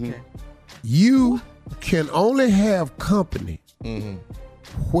last one. Okay. You can only have company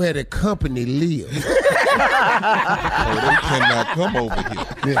where the company lives. They cannot come over here.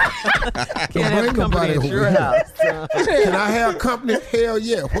 Can't have company at your house. Can I have company? Hell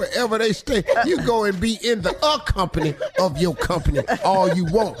yeah. Wherever they stay, you go and be in the company of your company all you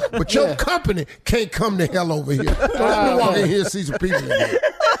want. But your company can't come to hell over here. So let me walk in here and see some people in here.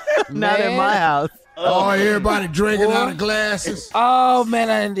 Not in my house. Oh, everybody drinking out of glasses. Oh, man,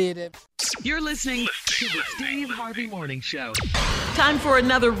 I done did it. You're listening to the Steve Harvey Morning Show. Time for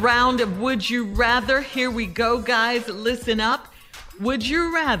another round of Would You Rather. Here we go, guys. Listen up. Would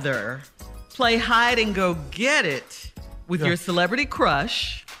you rather play hide and go get it with your celebrity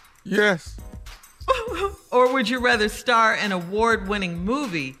crush? Yes. Or would you rather star an award-winning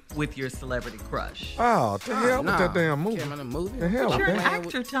movie with your celebrity crush? Oh, the hell with that damn movie. Came in a movie. The hell But with you're an that.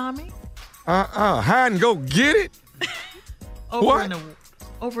 actor, Tommy. Hide and go get it? What?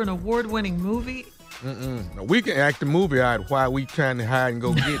 Over an award-winning movie? No, we can act the movie out while we trying to hide and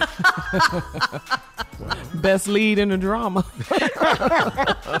go get it. Best lead in a drama.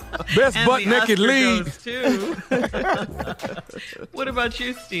 Best And butt the naked Oscar lead. goes too. What about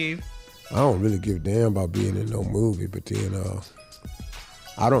you, Steve? I don't really give a damn about being in no movie, but then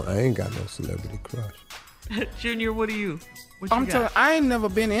I ain't got no celebrity crush. Junior, what do you? What I'm you telling got? I ain't never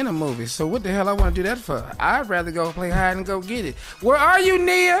been in a movie, so what the hell I want to do that for? I'd rather go play hide and go get it. Where are you,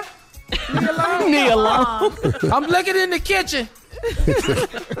 Nia? Nia Long? Nia Long. I'm looking in the kitchen.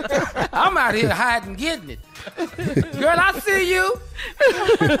 I'm out here hiding, getting it. Girl, I see you.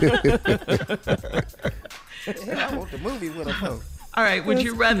 I want the movie with a phone. All right, would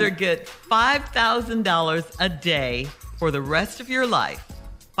you rather get $5,000 a day for the rest of your life?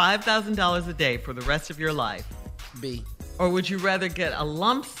 $5,000 a day for the rest of your life. B. Or would you rather get a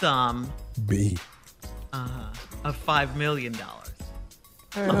lump sum B. of $5 million?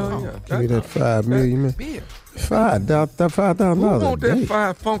 Hell yeah. Give me that $5 million, man. Bill. $5,000 Who a want day.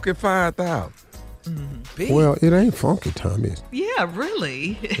 that funky 5,000? B. Well, it ain't funky, Tommy. Yeah,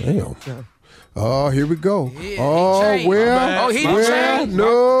 really. Damn. Oh, here we go. Yeah, Oh, he changed. well, Oh, he done well, changed.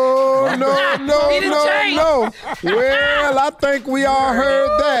 no. He done changed. Well, I think we all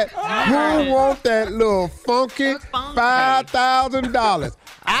heard that. Who want that little funky $5,000?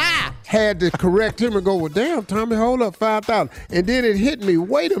 I had to correct him and go, well, damn, Tommy, hold up, $5,000. And then it hit me,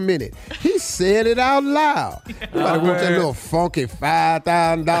 wait a minute. He said it out loud. Nobody want that little funky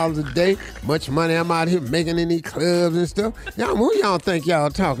 $5,000 a day. Much money I'm out here making in these clubs and stuff. Y'all, who y'all think y'all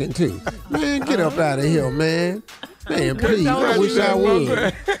talking to? Man, get up out of here, man. Man, please, I wish I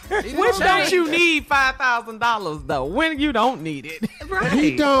would. When don't you need $5,000 though? When you don't need it. Right.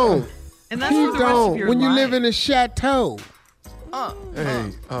 He don't. And that's He for the rest of don't. your When you life. live in a chateau.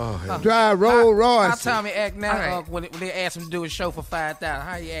 Hey, Drive Rolls How Royce. Tommy act now All right. when they ask him to do a show for $5,000?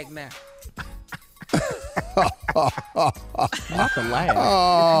 How you act now? Not the laugh.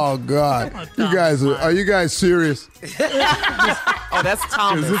 Oh God! You guys are you guys serious? Oh, that's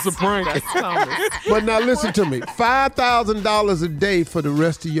Thomas. Is this a prank? That's Thomas. But now listen to me: $5,000 a day for the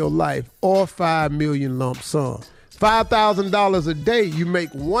rest of your life, or $5 million lump sum. $5,000 a day, you make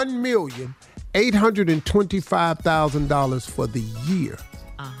 $1,825,000 for the year.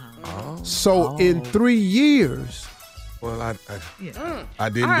 So in 3 years. Well, I didn't All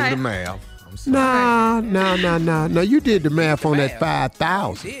do right. the math. I'm sorry. No. You did the math on that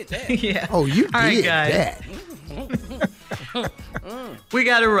 5,000. Did that. Yeah. Oh, you All right, did guys. that. We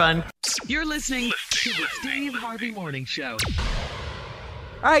got to run. You're listening to the Steve Harvey Morning Show.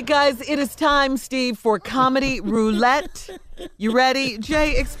 All right, guys, it is time, Steve, for Comedy Roulette. You ready?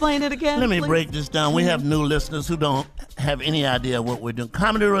 Jay, explain it again, Let me please. break this down. We have new listeners who don't have any idea what we're doing.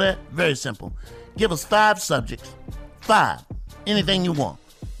 Comedy Roulette, very simple. Give us 5 subjects. 5. Anything you want.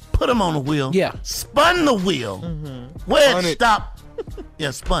 Put them on the wheel. Yeah. Spun the wheel. Where Spun it it. stop.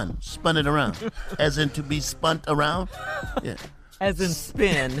 Yeah, spun. Spun it around. As in to be spunt around. Yeah. As in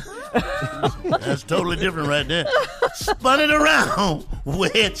spin. That's totally different right there. Spun it around. Where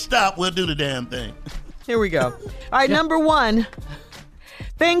it stop, we'll do the damn thing. Here we go. All right, number 1.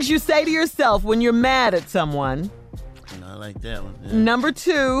 Things you say to yourself when you're mad at someone. I like that one. Yeah. Number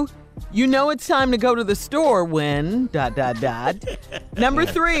 2, you know it's time to go to the store when... ... Number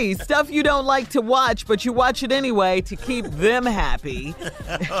 3, stuff you don't like to watch, but you watch it anyway to keep them happy.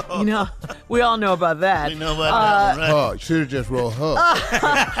 You know, we all know about that. We know about that one, right? You should have just rolled her.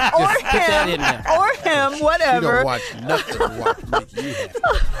 Or him, whatever. You don't watch nothing to watch make you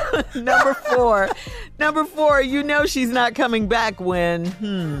happy. Number 4, you know she's not coming back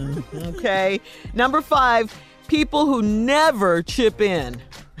when... Okay. Number 5, people who never chip in.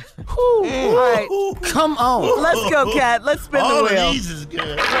 All right. Come on. Let's go, Kat. Let's spin All the wheel. of these is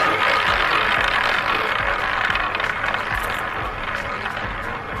good.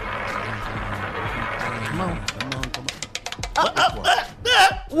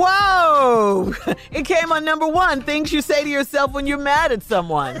 Whoa! It came on number 1. Things you say to yourself when you're mad at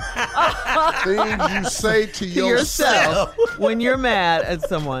someone. Things you say to yourself when you're mad at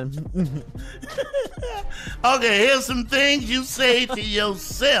someone. Okay, here's some things you say to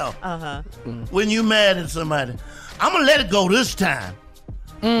yourself when you mad at somebody. I'm gonna let it go this time,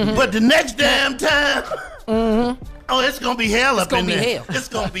 but the next damn time, oh, it's gonna be hell up in there. Hell. It's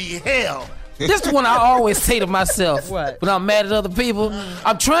gonna be hell. This is one I always say to myself What? when I'm mad at other people.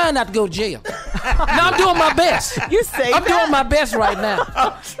 I'm trying not to go to jail. No, I'm doing my best. You say I'm that? doing my best right now.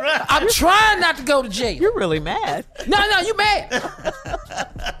 I'm trying not to go to jail. You're really mad. No, you mad.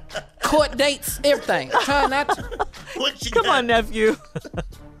 Court dates, everything. I'm trying not to. Come on, nephew.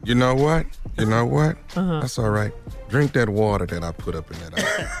 You know what? That's all right. Drink that water that I put up in that ice.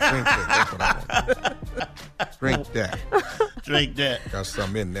 Drink that. That's what I want. Drink that. Drink that. Got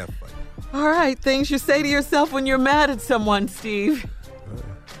something in there for you. All right, things you say to yourself when you're mad at someone, Steve.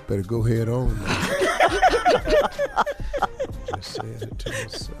 Better go head on. Just saying it to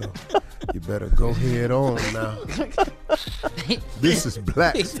myself. You better go head on now. This is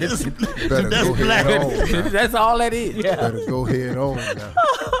black. Better go head on now. That's all that is. Yeah. Better go head on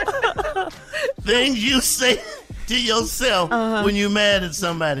now. Things you say to yourself when you're mad at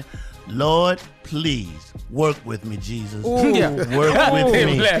somebody. Lord, please work with me, Jesus. Yeah. Work with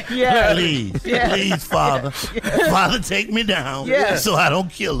me. Yeah. Please. Yeah. Please, Father. Father, take me down so I don't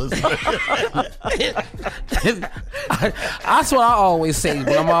kill us. That's what I always say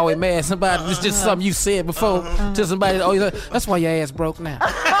when I'm always mad at somebody. It's just something you said before to somebody. That's why your ass broke now.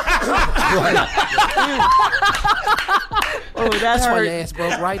 Oh, That's why your ass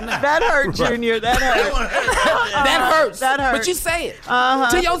broke right now. That hurt, Junior. That hurt. That hurts. That hurt. But you say it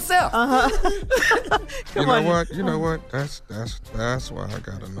to yourself. Come on. You know what? That's why I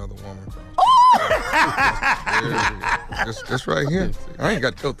got another woman. This right here. I ain't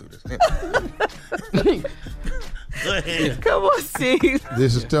got to go through this. Go ahead. Come on, Steve.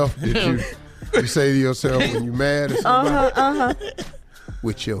 This is tough. Did you say to yourself when you're mad at somebody?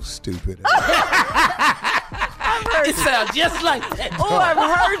 With your stupid ass. It sounds just like that. Oh, I've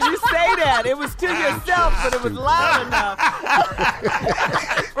heard you say that. It was to yourself, but it was loud enough.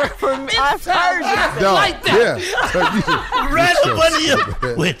 for me, I've heard you say No, like that. Yeah. Right up under you.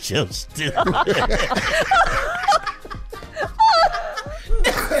 With your stupid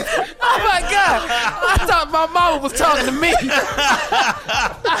Oh my God! I thought my mama was talking to me.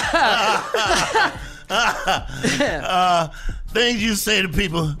 Things you say to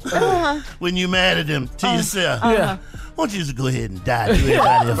people when you're mad at them to yourself. Yeah. Why don't you just go ahead and die? Do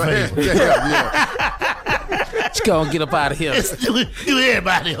everybody a favor. Just go and get up out of here. Just do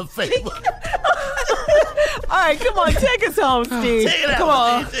everybody a favor. All right, come on, take us home, Steve. Take it out. Come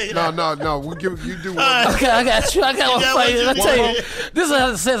on. Steve, take it out. No. We'll give you do one. Okay, I got you. I got You got one for what you. you I tell you, want?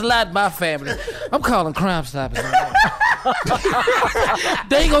 this says a lot to my family. I'm calling Crime Stoppers.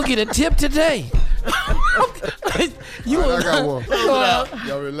 They ain't gonna get a tip today. I got one.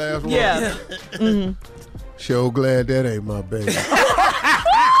 Y'all ready? Last one. Yeah. Mm-hmm. Sure glad that ain't my baby.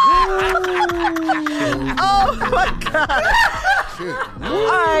 Oh my God. All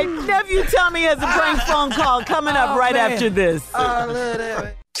right, nephew Tommy has a prank phone call coming up right after this.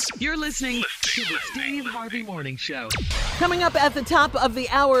 You're listening to the Steve Harvey Morning Show. Coming up at the top of the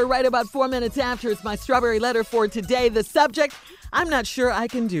hour, right about 4 minutes after, it's my strawberry letter for today. The subject, I'm not sure I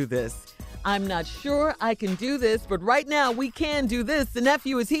can do this. I'm not sure I can do this, but right now we can do this. The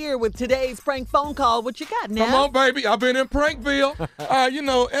nephew is here with today's prank phone call. What you got now? Come on, baby. I've been in Prankville.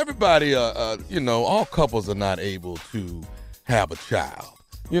 Everybody, all couples are not able to have a child.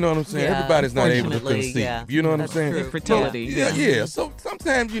 You know what I'm saying? Yeah, everybody's not able to conceive. yeah. You know what I'm That's saying? true. Fertility, Yeah. So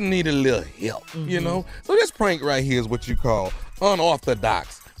sometimes you need a little help, you know? So this prank right here is what you call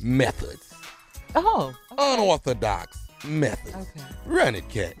unorthodox methods. Oh. Okay. Unorthodox methods. Okay. Run it,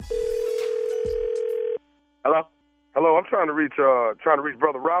 cat. Hello. I'm trying to reach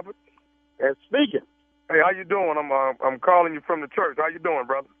Brother Robert. And speaking. Hey, how you doing? I'm calling you from the church. How you doing,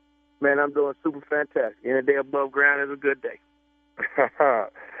 brother? Man, I'm doing super fantastic. Any day above ground is a good day.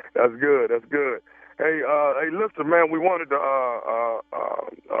 That's good. Hey, listen, man, we wanted to,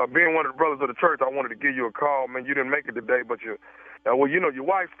 being one of the brothers of the church, I wanted to give you a call. Man, you didn't make it today, but your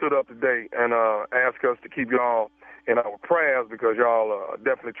wife stood up today and asked us to keep y'all in our prayers because y'all are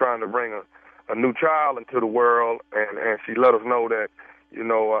definitely trying to bring a new child into the world, and she let us know that,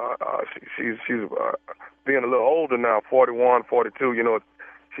 she's being a little older now, 41, 42,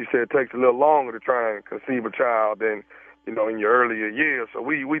 she said it takes a little longer to try and conceive a child than, in your earlier years. So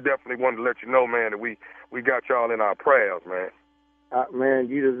we definitely wanted to let you know, man, that we got y'all in our prayers, man. Man,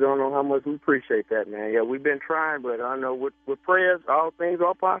 you just don't know how much we appreciate that, man. Yeah, we've been trying, but I know with prayers, all things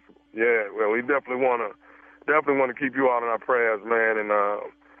are possible. Yeah, well, we definitely want to keep you all in our prayers, man, and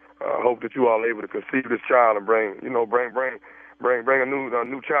hope that you all are able to conceive this child and bring a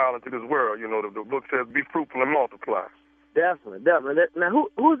new child into this world. The book says, "Be fruitful and multiply." Definitely. Now,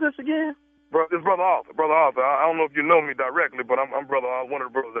 who is this again? This Brother Arthur. Brother Arthur. I don't know if you know me directly, but I'm Brother Arthur, one of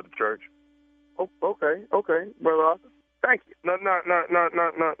the brothers at the church. Oh, okay, Brother Arthur. Thank you. Now,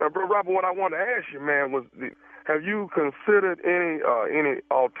 Brother Robert, what I wanted to ask you, man, was have you considered any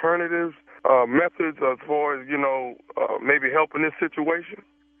alternatives, methods as far as, maybe helping this situation?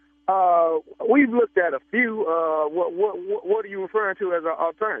 We've looked at a few. What are you referring to as an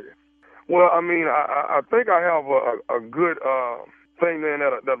alternative? Well, I mean, I think I have a good thing then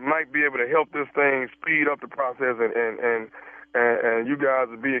that might be able to help this thing speed up the process, and you guys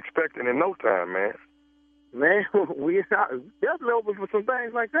will be expecting in no time, man. Man, we definitely open for some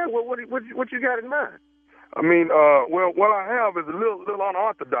things like that. What you got in mind? I mean, well, what I have is a little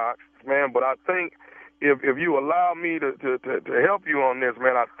unorthodox, man, but I think if you allow me to help you on this,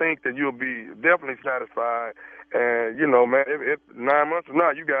 man, I think that you'll be definitely satisfied. And, man, if 9 months from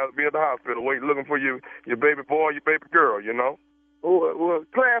now, you guys will be at the hospital waiting, looking for your baby boy, your baby girl, Well,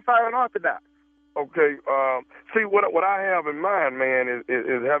 clarify unorthodox. Okay. See, what I have in mind, man,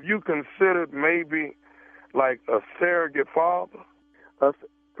 is have you considered maybe like a surrogate father?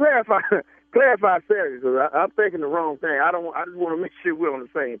 Clarify surrogate, because I'm thinking the wrong thing. I just want to make sure we're on the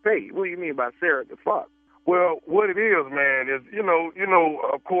same page. What do you mean by surrogate father? Well, what it is, man, is,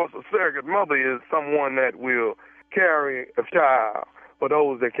 of course, a surrogate mother is someone that will carry a child for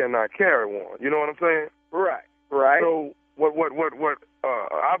those that cannot carry one. You know what I'm saying? Right. So what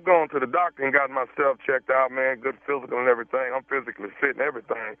I've gone to the doctor and got myself checked out, man, good physical and everything. I'm physically fit and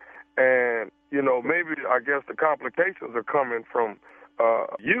everything. And, maybe I guess the complications are coming from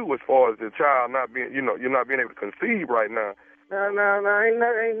you as far as the child not being, you're not being able to conceive right now. No, ain't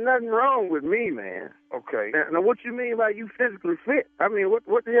nothing wrong with me, man. Okay. Now, what you mean by you physically fit? I mean, what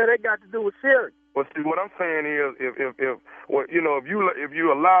the hell that got to do with surrogate? Well, see, what I'm saying is, if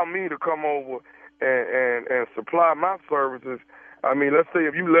you allow me to come over and supply my services, I mean, let's say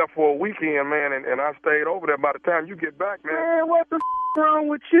if you left for a weekend, man, and I stayed over there, by the time you get back, man. Man, what the wrong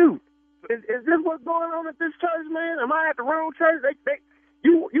with you? Is this what's going on at this church, man? Am I at the wrong church?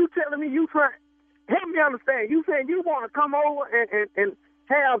 You telling me you trying? Help me understand. You saying you want to come over and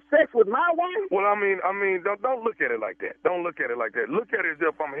have sex with my wife? Well, I mean, don't look at it like that. Don't look at it like that. Look at it as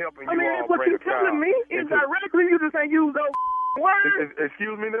if I'm helping you all what bring you a child. telling me is directly. You just ain't use those words.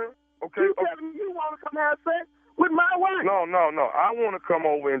 Excuse me now? Okay. You telling me you want to come have sex with my wife? No. I want to come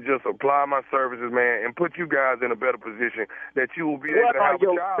over and just apply my services, man, and put you guys in a better position that you will be able to have a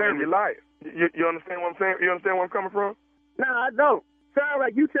child in your life. You understand what I'm saying? You understand where I'm coming from? No, I don't. Sound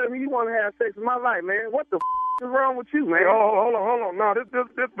like you telling me you want to have sex with my life, man. What the is wrong with you, man? Hey, hold on. No, this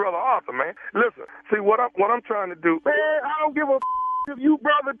Brother Arthur, man. Listen, see what I'm trying to do. Man, I don't give a if you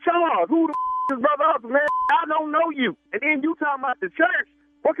Brother Charles. Who the is Brother Arthur, man? I don't know you. And then you talking about the church.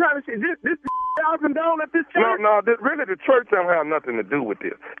 What kind of shit? This y'all condone at this church? No, really the church don't have nothing to do with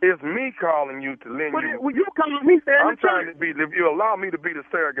this. It's me calling you to lend you. Well, you calling me saying I'm trying to be, if you allow me to be the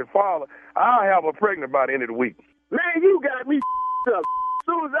surrogate father, I'll have her pregnant by the end of the week. Man, you got me up. As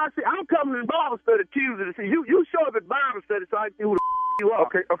soon as I see, I'm coming to Bible study Tuesday to see you. You show up at Bible study so I can see who the you are.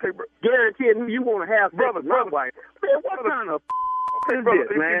 Okay, bro. Guaranteeing you want to have sex with my wife. Man, what kind of is brother,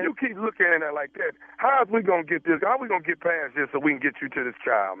 this, man? If you keep looking at it like that, how we gonna get this? How we gonna get past this so we can get you to this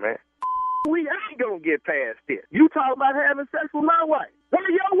child, man? We ain't gonna get past this. You talk about having sex with my wife. Where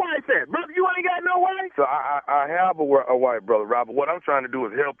your wife at, brother? You ain't got no wife. So I have a wife, brother Robert. What I'm trying to do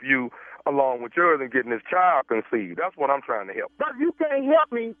is help you along with yours and getting this child conceived. That's what I'm trying to help. Brother, you can't help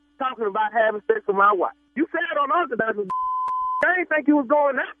me talking about having sex with my wife. You said on Orthodox, I ain't think you was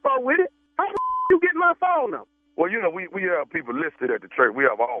going that far with it. How the you get my phone number? Well, you know, we have people listed at the church. We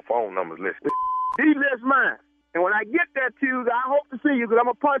have all phone numbers listed. He lists mine. And when I get that Tuesday, I hope to see you because I'm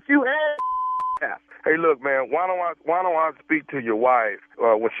going to punch you and Hey, look, man, why don't I speak to your wife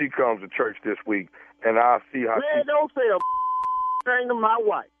when she comes to church this week, and I'll see how man, don't say a thing to my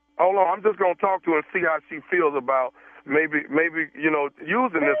wife. Hold on, I'm just going to talk to her and see how she feels about maybe you know,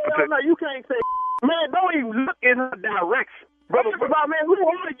 using this particular... No, you can't say man, don't even look in her direction. Brother, man, who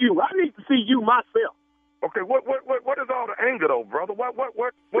are you? I need to see you myself. Okay, what is all the anger though, brother? What?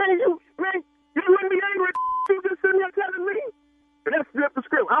 Man, you wouldn't be angry at you just sitting there telling me. Let's flip the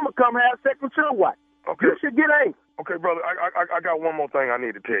script. I'm gonna come have sex with your wife. Okay. You should get angry. Okay, brother, I got one more thing I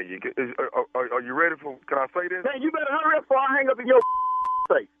need to tell you. Are you ready for? Can I say this? Man, you better hurry up before I hang up in your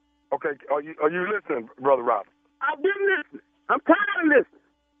face. Okay, are you listening, brother Robert? I've been listening. I'm tired of listening.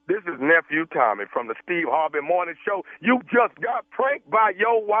 This is Nephew Tommy from the Steve Harvey Morning Show. You just got pranked by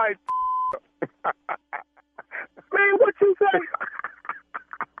your wife. Man, what you say?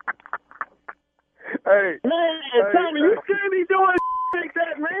 Hey, Tommy, you can't be doing like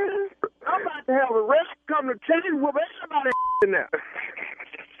that, man. I'm about to have a rest come to change with everybody in there.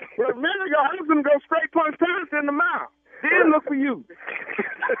 But a minute ago, I was going to go straight punch Thomas in the mouth. Then look for you.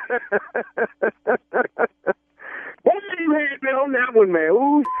 What you had been on that one, man?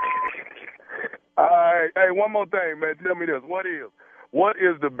 Ooh. All right, hey, one more thing, man. Tell me this. What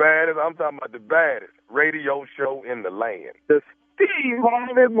is the baddest, I'm talking about the baddest radio show in the land? The Steve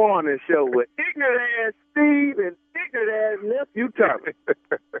Harvey Morning Show with ignorant-ass Steve and ignorant-ass Nephew Tommy.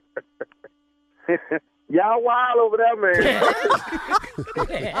 Y'all wild over there, man.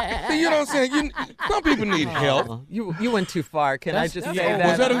 See, you know what I'm saying? Some people need help. You went too far. Can I just say that?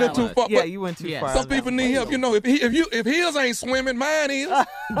 Was that a little too far? Yeah, you went too far. Some people need help. You know, if his ain't swimming, mine is.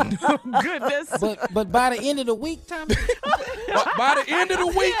 Goodness. But by the end of the week, Tommy. By the end of the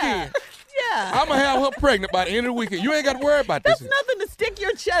weekend. Yeah. I'm going to have her pregnant by the end of the weekend. You ain't got to worry about this. That's nothing to stick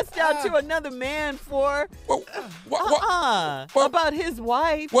your chest out to another man for. What about his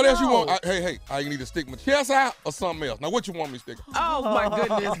wife. What else you want? Hey, I need to stick my chest out or something else. Now, what you want me to stick? Oh, my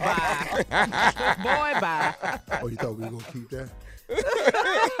goodness, bye. Boy, bye. Oh, you thought we were going to keep that?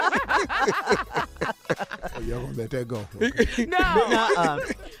 Oh, y'all going to let that go? Okay. No. All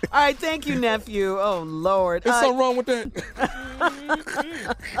right, thank you, nephew. Oh, Lord. There's something wrong with that.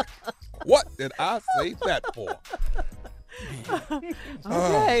 What did I say that for?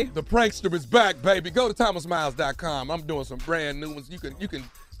 Okay. The prankster is back, baby. Go to thomasmiles.com. I'm doing some brand new ones. You can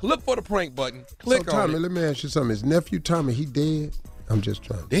look for the prank button. Click on Tommy, it. let me ask you something. Is nephew Tommy, he dead? I'm just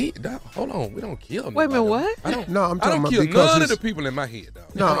trying. Hold on, we don't kill him. Wait a minute, what? I'm talking about kill because none of the people in my head,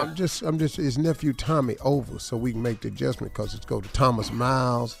 dog. No, I'm just. Is nephew Tommy over so we can make the adjustment because it's go to Thomas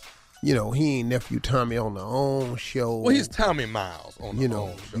Miles. You know, he ain't nephew Tommy on the own show. Well, he's Tommy Miles on the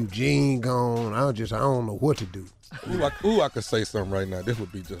own show. Eugene gone. I don't know what to do. I could say something right now. This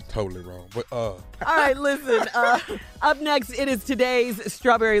would be just totally wrong. But all right, listen. Up next, it is today's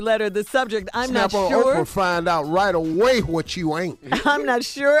Strawberry Letter. The subject, I'm not sure. Oprah find out right away what you ain't. I'm not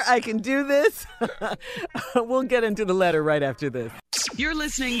sure I can do this. We'll get into the letter right after this. You're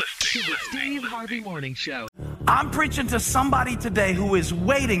listening to the Steve Harvey Morning Show. I'm preaching to somebody today who is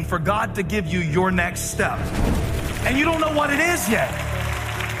waiting for God to give you your next step. And you don't know what it is yet.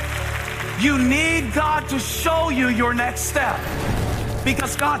 You need God to show you your next step.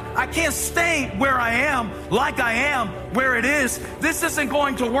 Because God, I can't stay where I am, like I am, where it is. This isn't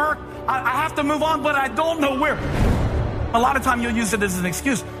going to work. I have to move on, but I don't know where. A lot of time you'll use it as an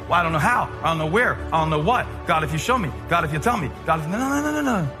excuse. Well, I don't know how. I don't know where. I don't know what. God, if you show me. God, if you tell me. God, if...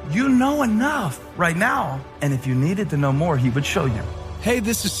 No. You know enough right now. And if you needed to know more, he would show you. Hey,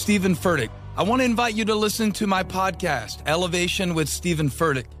 this is Stephen Furtick. I want to invite you to listen to my podcast, Elevation with Stephen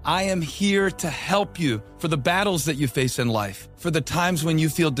Furtick. I am here to help you for the battles that you face in life, for the times when you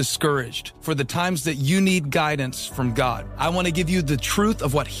feel discouraged, for the times that you need guidance from God. I want to give you the truth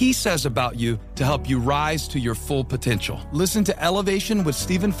of what he says about you to help you rise to your full potential. Listen to Elevation with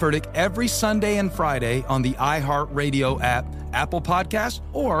Stephen Furtick every Sunday and Friday on the iHeartRadio app, Apple Podcasts,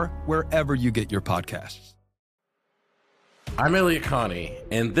 or wherever you get your podcasts. I'm Elliot Connie,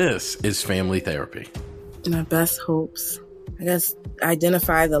 and this is Family Therapy. My best hopes, I guess,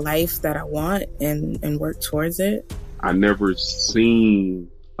 identify the life that I want and work towards it. I never seen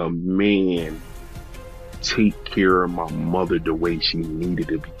a man take care of my mother the way she needed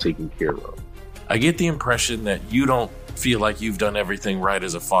to be taken care of. I get the impression that you don't feel like you've done everything right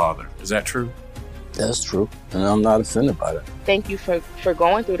as a father. Is that true? That's true, and I'm not offended by that. Thank you for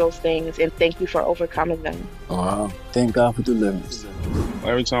going through those things, and thank you for overcoming them. Wow. Thank God for deliverance.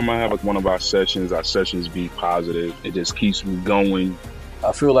 Every time I have one of our sessions be positive. It just keeps me going.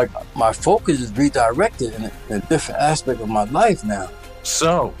 I feel like my focus is redirected in a different aspect of my life now.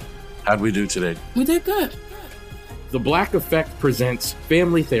 So, how'd we do today? We did good. The Black Effect presents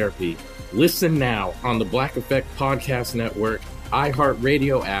Family Therapy. Listen now on the Black Effect Podcast Network,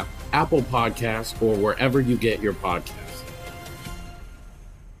 iHeartRadio app, Apple Podcasts, or wherever you get your podcasts.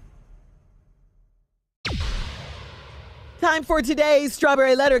 Time for today's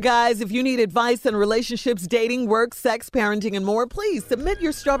Strawberry Letter, guys. If you need advice on relationships, dating, work, sex, parenting, and more, please submit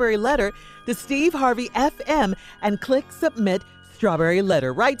your Strawberry Letter to Steve Harvey FM and click Submit Strawberry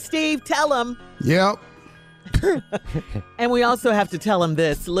Letter. Right, Steve? Tell him. Yep. And we also have to tell him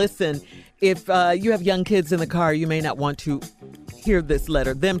this. Listen, if you have young kids in the car, you may not want to hear this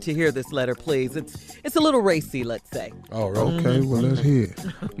letter, please. It's a little racy, let's say. Oh, okay. Well, let's hear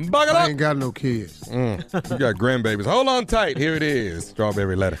it. I ain't got no kids. You got grandbabies. Hold on tight. Here it is.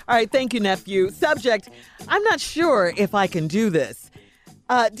 Strawberry Letter. All right. Thank you, nephew. Subject, I'm not sure if I can do this.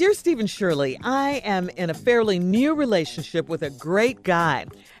 Dear Stephen Shirley, I am in a fairly new relationship with a great guy.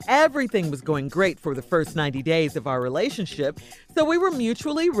 Everything was going great for the first 90 days of our relationship, so we were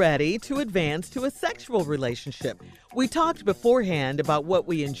mutually ready to advance to a sexual relationship. We talked beforehand about what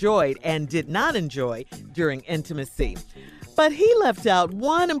we enjoyed and did not enjoy during intimacy. But he left out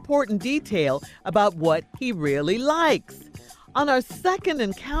one important detail about what he really likes. On our second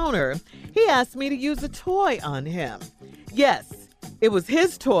encounter, he asked me to use a toy on him. Yes, it was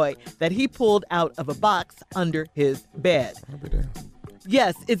his toy that he pulled out of a box under his bed.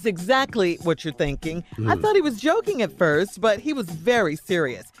 Yes, it's exactly what you're thinking. I thought he was joking at first, but he was very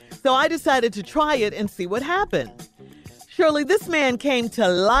serious. So I decided to try it and see what happened. Shirley, this man came to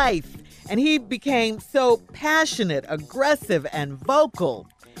life, and he became so passionate, aggressive, and vocal.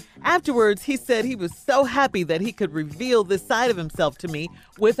 Afterwards, he said he was so happy that he could reveal this side of himself to me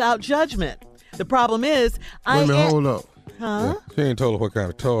without judgment. The problem is, Wait a minute, hold up. Huh? She ain't told her what kind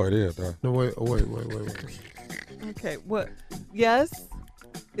of toy it is, though. No, wait. Okay, what? Yes?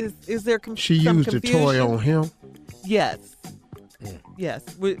 Is there She some used confusion? the toy on him? Yes. Yes.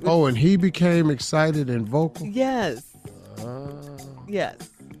 Oh, and he became excited and vocal? Yes. Yes.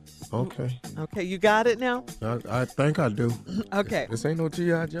 Okay. Okay, you got it now? I think I do. Okay. This ain't no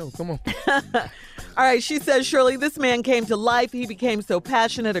G.I. Joe. Come on. All right, she says, Shirley, this man came to life. He became so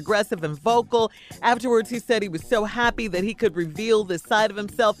passionate, aggressive, and vocal. Afterwards, he said he was so happy that he could reveal this side of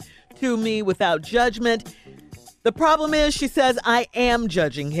himself to me without judgment. The problem is, she says, I am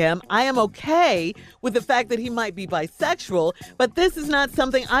judging him. I am okay with the fact that he might be bisexual, but this is not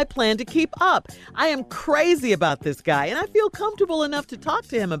something I plan to keep up. I am crazy about this guy, and I feel comfortable enough to talk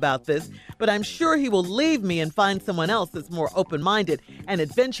to him about this, but I'm sure he will leave me and find someone else that's more open-minded and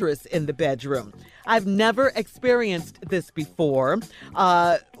adventurous in the bedroom. I've never experienced this before.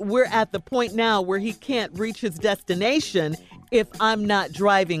 We're at the point now where he can't reach his destination if I'm not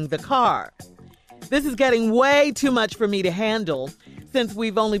driving the car. This is getting way too much for me to handle since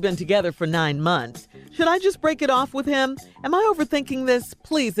we've only been together for 9 months. Should I just break it off with him? Am I overthinking this?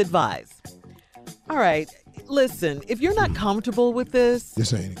 Please advise. All right, listen, if you're not comfortable with this...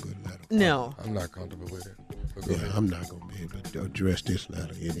 This ain't a good letter. No. I'm not comfortable with it. Yeah, I'm not going to be able to address this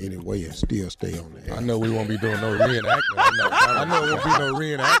letter in any way and still stay on the air. I know we won't be doing no reenactment. I know it won't be no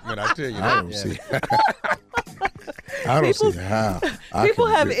reenactment, I tell you that. I don't see I don't see how. People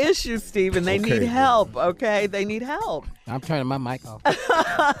have issues, Steve, and they need help, okay? They need help. I'm turning my mic off.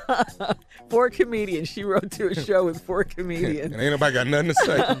 4 comedians. She wrote to a show with 4 comedians. And ain't nobody got nothing to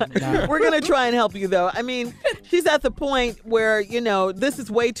say. We're going to try and help you, though. I mean, she's at the point where, this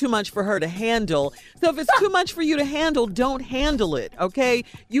is way too much for her to handle. So if it's too much for you to handle, don't handle it, okay?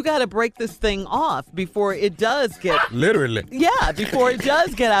 You got to break this thing off before it does get... Literally. Yeah, before it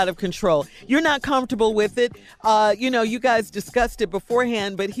does get out of control. You're not comfortable with it. You guys discussed it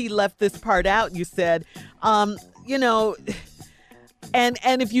beforehand, but he left this part out, you said. And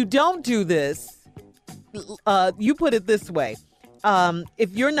if you don't do this, you put it this way.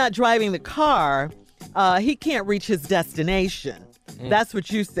 If you're not driving the car, he can't reach his destination. That's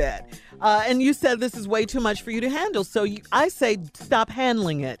what you said. And you said this is way too much for you to handle. So I say stop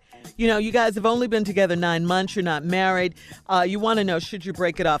handling it. You guys have only been together 9 months. You're not married. You want to know, should you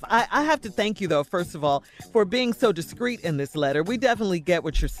break it off? I have to thank you, though, first of all, for being so discreet in this letter. We definitely get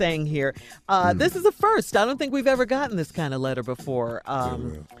what you're saying here. This is a first. I don't think we've ever gotten this kind of letter before.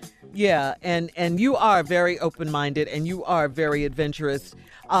 Yeah, and you are very open-minded and you are very adventurous.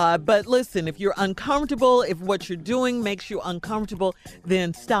 But listen, if you're uncomfortable, if what you're doing makes you uncomfortable,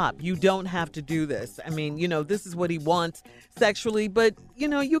 then stop. You don't have to do this. I mean, this is what he wants sexually, but,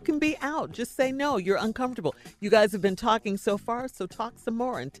 you can be out. Just say no, you're uncomfortable. You guys have been talking so far, so talk some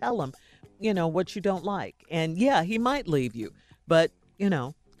more and tell him, what you don't like. And yeah, he might leave you, but,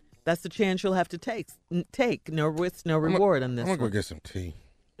 that's the chance you'll have to take. No risk, no reward on this I'm going to go get some tea.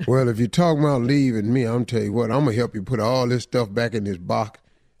 Well, if you're talking about leaving me, I'm tell you what, I'm going to help you put all this stuff back in this box.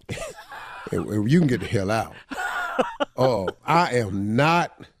 You can get the hell out. Oh, I am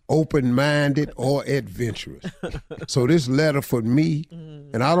not open-minded or adventurous. So this letter for me,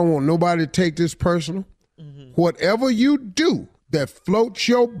 and I don't want nobody to take this personal. Whatever you do that floats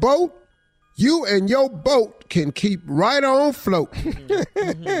your boat, you and your boat can keep right on floating.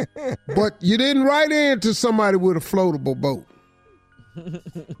 But you didn't write in to somebody with a floatable boat.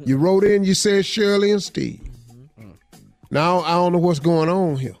 You wrote in, you said Shirley and Steve. Now, I don't know what's going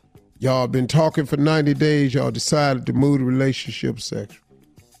on here. Y'all been talking for 90 days. Y'all decided to move the relationship sexual.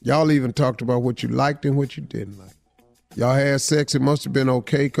 Y'all even talked about what you liked and what you didn't like. Y'all had sex. It must have been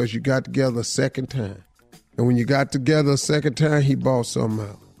okay because you got together a second time. And when you got together a second time, he bought something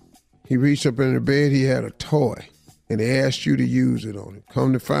out. He reached up in the bed. He had a toy. And he asked you to use it on him.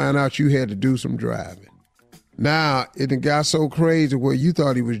 Come to find out you had to do some driving. Now, it done got so crazy where you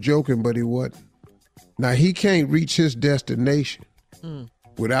thought he was joking, but he wasn't. Now, he can't reach his destination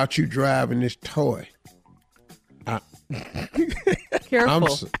without you driving this toy.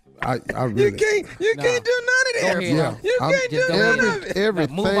 Careful. I really... You can't do none of that. Yeah. You can't do none of it.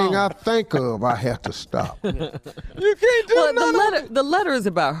 Everything I think of, I have to stop. You can't do none of it. The letter is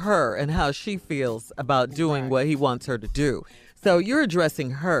about her and how she feels about doing what he wants her to do. So you're addressing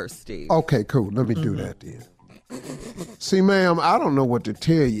her, Steve. Okay, cool. Let me do that then. See, ma'am, I don't know what to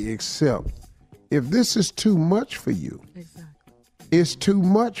tell you except if this is too much for you, it's too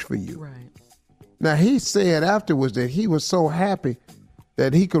much for you. Right. Now, he said afterwards that he was so happy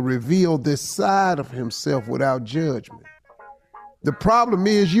that he could reveal this side of himself without judgment. The problem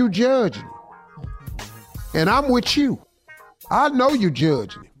is you judging him. And I'm with you. I know you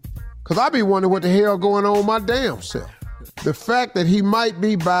judging him. Because I be wondering what the hell going on with my damn self. The fact that he might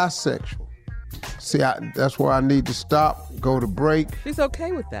be bisexual. See, that's where I need to stop, go to break. She's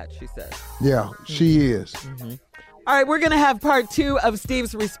okay with that, she says. Yeah, she is. All right, we're going to have part 2 of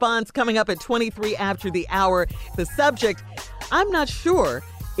Steve's response coming up at 23 after the hour. The subject, I'm not sure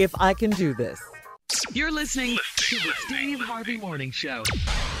if I can do this. You're listening to the Steve Harvey Morning Show.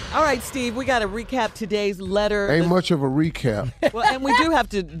 All right, Steve, we got to recap today's letter. Ain't much of a recap. Well, and we do have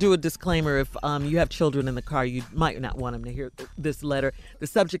to do a disclaimer. If you have children in the car, you might not want them to hear this letter. The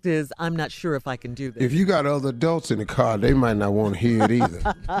subject is, I'm not sure if I can do this. If you got other adults in the car, they might not want to hear it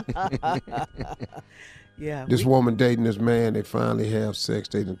either. Yeah. This woman dating this man, they finally have sex.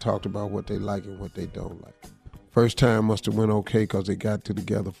 They done talked about what they like and what they don't like. First time must have went okay because they got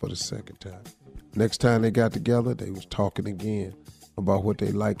together for the second time. Next time they got together, they was talking again about what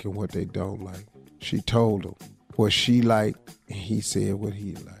they like and what they don't like. She told him what she liked, and he said what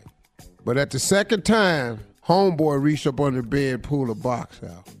he liked. But at the second time, homeboy reached up under the bed, pulled a box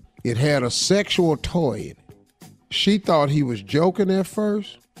out. It had a sexual toy in it. She thought he was joking at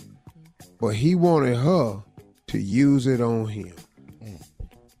first, but he wanted her to use it on him.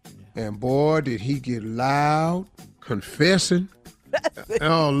 And boy, did he get loud, confessing.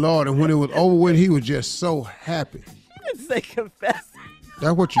 Oh, Lord, and when it was over with, he was just so happy. You didn't say confess.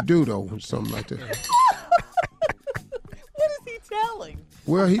 That's what you do, though, when something like that. What is he telling?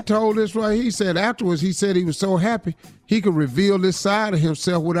 Well, he told this right. He said afterwards, he said he was so happy he could reveal this side of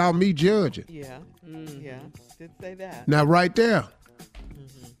himself without me judging. Yeah, yeah, did say that. Now, right there,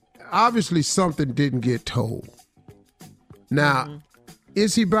 obviously something didn't get told. Now,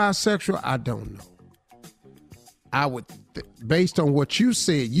 is he bisexual? I don't know. I would, based on what you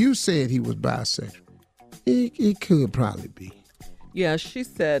said he was bisexual. He could probably be. Yeah, she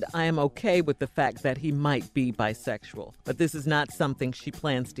said, I am okay with the fact that he might be bisexual, but this is not something she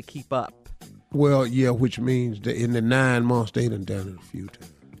plans to keep up. Well, yeah, which means that in the 9 months, they done it a few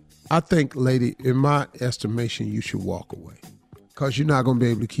times. I think, lady, in my estimation, you should walk away because you're not going to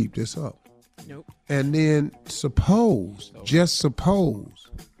be able to keep this up. Nope. And then just suppose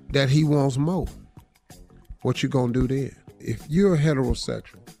that he wants more. What you going to do then? If you're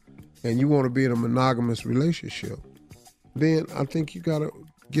heterosexual and you want to be in a monogamous relationship, then I think you got to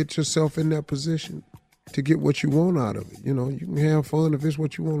get yourself in that position to get what you want out of it. You know, you can have fun if it's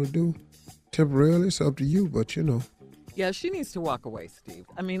what you want to do. Temporarily, it's up to you, but you know. Yeah, she needs to walk away, Steve.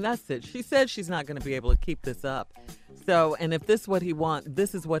 I mean, that's it. She said she's not going to be able to keep this up. So, and if this is what he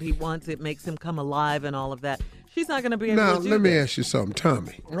wants, it makes him come alive and all of that. She's not going to be able to do Now, let me ask you something,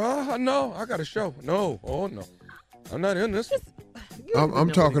 Tommy. No, I got a show. No, no. I'm not in this one.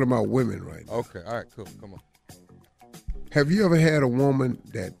 I'm talking about women right now. Okay, all right, cool. Come on. Have you ever had a woman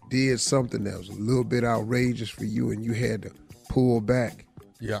that did something that was a little bit outrageous for you and you had to pull back?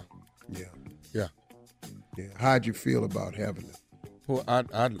 Yeah. How'd you feel about having it? Well,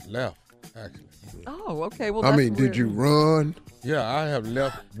 I left, actually. Oh, okay. Well, I mean, did you run? Yeah, I have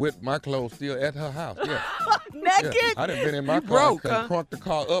left with my clothes still at her house. Yeah. Naked? Yeah. I done been in my You car broke, and crunked the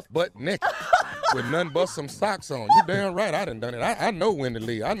car up butt naked with nothing but some socks on. You damn right I done it. I know when to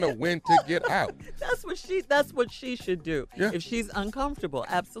leave. I know when to get out. That's what she should do. Yeah. If she's uncomfortable,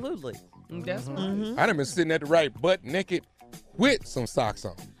 absolutely. That's right. I done been sitting at the right butt naked with some socks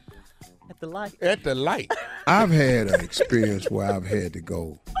on. At the light. At the light. I've had an experience where I've had to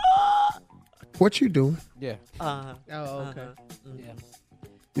go, what you doing? Yeah. Oh, okay. Yeah.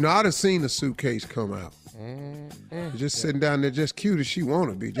 You know, I done seen the suitcase come out. Just sitting down there, just cute as she want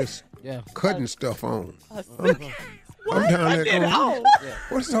to be, just cutting stuff on. I'm down there going,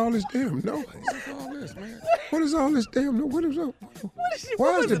 what is all this damn noise? What is all this, man? What is all this damn noise? What is up?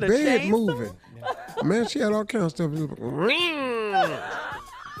 Why is the bed moving? Man, she had all kinds of stuff.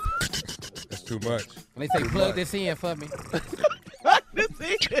 That's too much. When they say plug this in for me.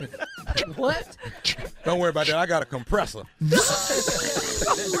 What? Don't worry about that. I got a compressor.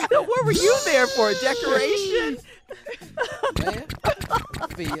 So what were you there for? Decoration?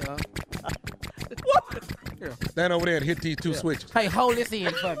 Stand over there and hit these two switches. Hey, hold this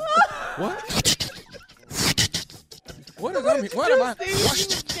in for me. What? What am I?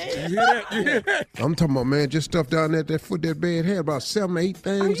 You hear that? I'm talking about, man, just stuff down there that foot that bed had about 7 or 8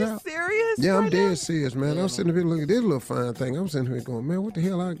 things out. Serious? Yeah, I'm dead serious, man. I'm sitting here looking at this little fine thing. I'm sitting here going, man, what the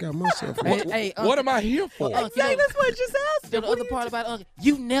hell I got myself in? Hey, what am I here for? Exactly, that's what I just asked. The other part about Uncle,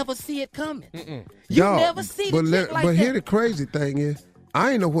 you never see it coming. You never see the chick like but that. here the crazy thing is,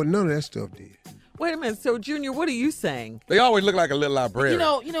 I ain't know what none of that stuff did. Wait a minute. So, Junior, what are you saying? They always look like a little librarian.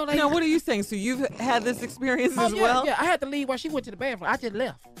 You know, like, what are you saying? So you've had this experience as well? Yeah, I had to leave while she went to the bathroom. I just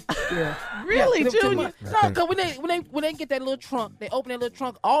left. Yeah. Really, Junior? No, because when they get that little trunk, they open that little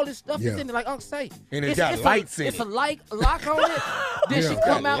trunk, all this stuff is in there, like Uncle say. And it got lights in it. It's a lock on it. Then she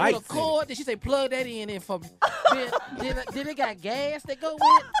come out with a cord. Then she say, plug that in for me. Then it got gas that go with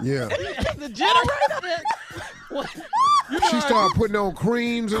it. Yeah. The generator. She started putting on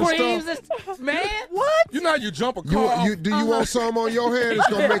creams and stuff. Man, what? You know how you jump a car? Do you want some on your hand? It's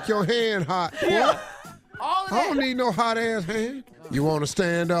going to make your hand hot. Yeah. What? All of I don't need no hot ass hand. You want to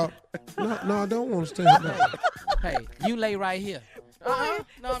stand up? No, I don't want to stand up. Hey, you lay right here. No,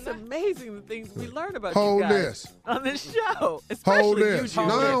 it's amazing the things we learn about Hold you guys this. on this show. Especially Hold you, this. No,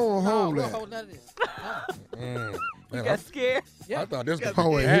 Junior. I don't want to hold We'll that. hold none of this. You got scared? I thought this was Oh,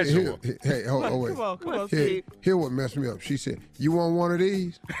 wait, casual. hey, wait. Come on, Here, Steve. here what messed me up. She said, you want one of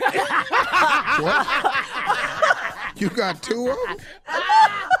these? What? You got 2 of them?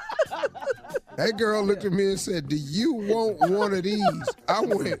 That girl looked at me and said, do you want one of these? I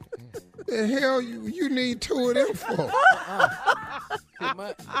went, the hell you need 2 of them for?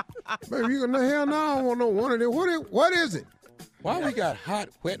 Baby, you go, no, hell no, I don't want no one of them. What is it? Why we got hot,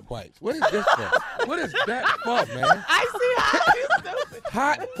 wet wipes? What is this for? What is that for, man? I see how you stupid.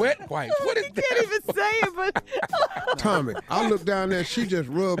 Hot, wet wipes. What is that? Can't even say it, but Tommy, I look down there, she just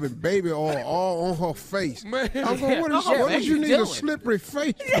rubbing baby oil all on her face. Man. I'm going, what is you need a slippery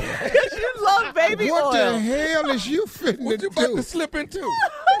face for? you love baby What oil. the hell is you fitting What to you about do? to slip into?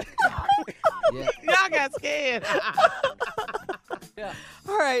 Y'all got scared.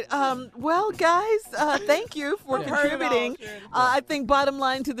 All right. Well, guys, thank you for contributing. I think bottom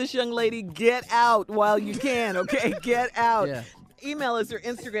line to this young lady, get out while you can, okay? Get out. Yeah. Email us or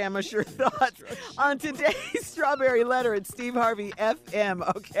Instagram us your thoughts on today's Strawberry Letter at Steve Harvey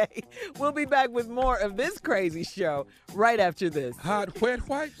FM, okay? We'll be back with more of this crazy show right after this. Hot, wet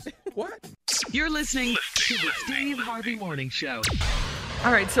wipes? What? You're listening to the Steve Harvey Morning Show.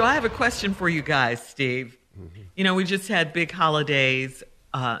 All right, so I have a question for you guys, Steve. You know, we just had big holidays,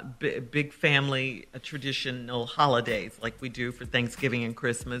 big family traditional holidays like we do for Thanksgiving and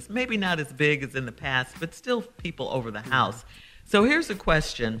Christmas. Maybe not as big as in the past, but still people over the house. So here's a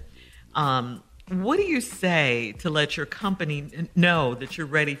question. What do you say to let your company know that you're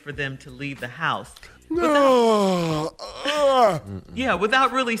ready for them to leave the house?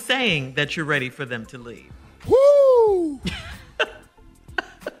 Without really saying that you're ready for them to leave. Woo!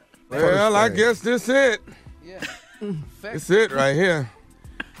 Well, I guess this it. Yeah. It's it right here.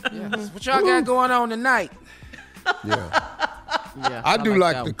 Yeah. What y'all got going on tonight? Yeah. Yeah, I do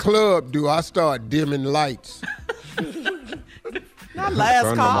like the club do. I start dimming lights. Not last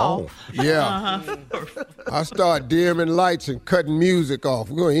Turn them call. on. Yeah. I start dimming lights and cutting music off.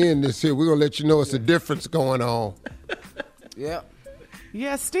 We're going to end this here. We're going to let you know it's a difference going on. Yeah.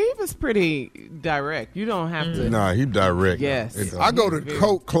 Yeah, Steve is pretty direct. You don't have to. Nah, he direct. Yes. I go to the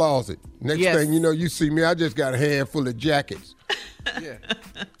coat closet. Next Yes. thing you know, you see me, I just got a handful of jackets. Yeah.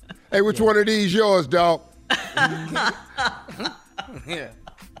 Hey, which one of these yours, dog? Yeah.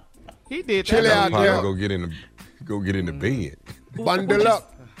 He did Chilly that. out there. Go get in the bed. Bundle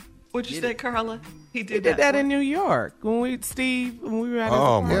up. What'd you say, Carla? He He did that in New York when we were at his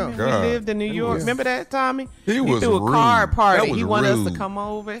Oh, my apartment. God. We lived in New York. Remember that, Tommy? He was threw a rude. card party. That was He wanted us rude. to come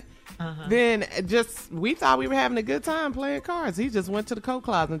over. Then we thought we were having a good time playing cards. He just went to the coat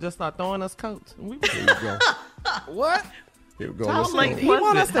closet and just started throwing us coats. And we were Here you go. What? Here we go. How Let's late go. He was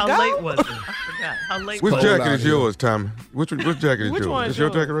want it? us to How go? late was it? I forgot. How late Which was it? jacket out is here. yours, Tommy? Which jacket is Which yours? one is Is your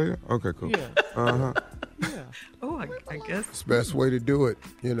yours? jacket right here? Okay, cool. Yeah. Uh-huh. Oh, I guess. It's the best way to do it,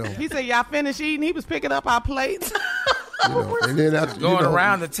 you know. He said, y'all finished eating? He was picking up our plates. You know. And then after, Going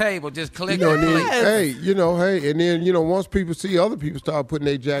around the table, just you collecting know, and then, plates. and then, once people see other people start putting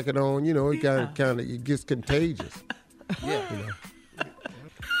their jacket on, it kind of it gets contagious. Yeah.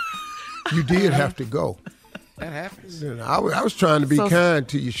 You did have to go. That happens. I was trying to be So- kind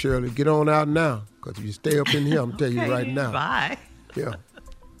to you, Shirley. Get on out now, because if you stay up in here, I'm telling you right now. Bye. Yeah.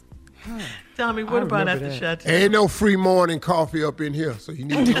 Tommy, what about remember at the that. chateau? Ain't no free morning coffee up in here, so you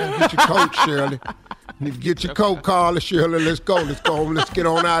need to go and get your coat, Shirley. You need to get your coat, Carla, Shirley. Let's go. Let's get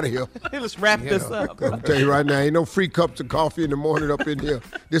on out of here. Let's wrap this up. I'm telling you right now, ain't no free cups of coffee in the morning up in here.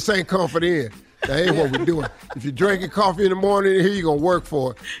 This ain't Comfort Inn. That ain't what we're doing. If you're drinking coffee in the morning in here, you're going to work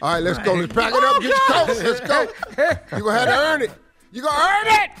for it. All right, let's go. Let's pack it up. Get your coat. Let's go. You're going to have to earn it. You're going to earn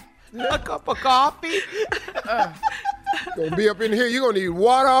it. A cup of coffee. You're going to be up in here. You're going to need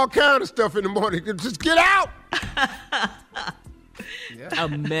water, all kind of stuff in the morning. Just get out. A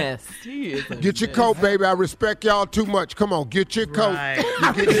mess. He is a Get your mess. coat, baby. I respect y'all too much. Come on, get your coat. Right.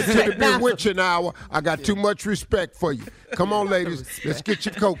 You get into the bewitching hour. I got too much respect for you. Come on, ladies. Let's get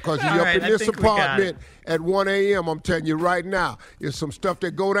your coat, because you're All up right, in I this think we got apartment at 1 a.m. I'm telling you right now. There's some stuff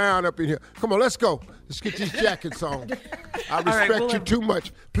that go down up in here. Come on, let's go. Let's get these jackets on. I right, respect we'll you have- too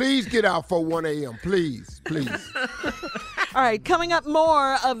much. Please get out for 1 a.m. Please. All right, coming up,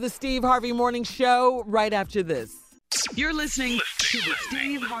 more of the Steve Harvey Morning Show right after this. You're listening to the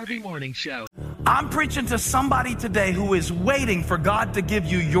Steve Harvey Morning Show. I'm preaching to somebody today who is waiting for God to give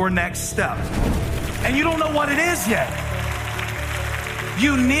you your next step. And you don't know what it is yet.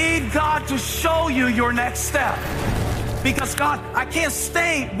 You need God to show you your next step. Because God, I can't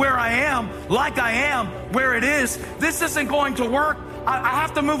stay where I am, like I am, where it is. This isn't going to work. I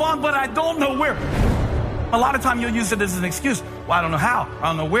have to move on, but I don't know where. A lot of time you'll use it as an excuse. Well, I don't know how. I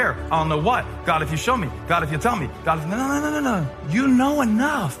don't know where. I don't know what. God, if you show me. God, if you tell me. God, if... No. You know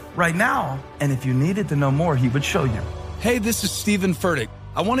enough right now. And if you needed to know more, he would show you. Hey, this is Stephen Furtick.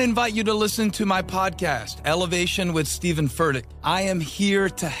 I want to invite you to listen to my podcast, Elevation with Stephen Furtick. I am here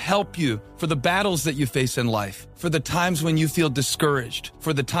to help you for the battles that you face in life, for the times when you feel discouraged,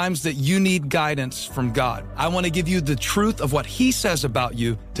 for the times that you need guidance from God. I want to give you the truth of what He says about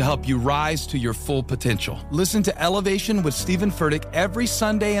you to help you rise to your full potential. Listen to Elevation with Stephen Furtick every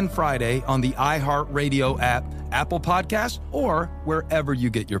Sunday and Friday on the iHeartRadio app, Apple Podcasts, or wherever you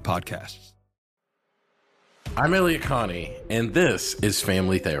get your podcasts. I'm Elliot Connie, and this is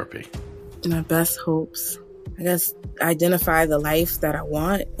Family Therapy. My best hopes, I guess, identify the life that I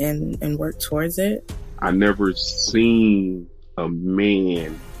want and work towards it. I never seen a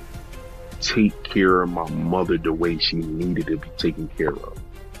man take care of my mother the way she needed to be taken care of.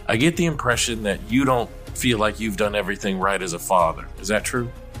 I get the impression that you don't feel like you've done everything right as a father. Is that true?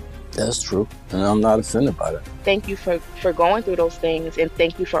 That's true, and I'm not offended by that. Thank you for going through those things, and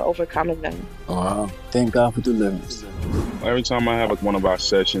thank you for overcoming them. Wow. Thank God for deliverance. Every time I have one of our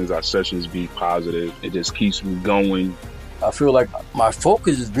sessions be positive. It just keeps me going. I feel like my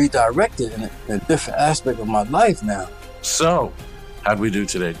focus is redirected in a different aspect of my life now. So, how'd we do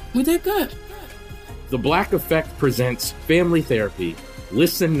today? We did good. The Black Effect presents Family Therapy.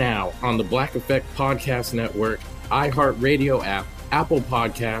 Listen now on the Black Effect Podcast Network, iHeartRadio app, Apple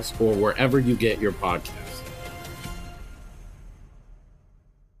Podcasts, or wherever you get your podcasts.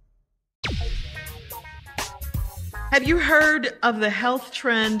 Have you heard of the health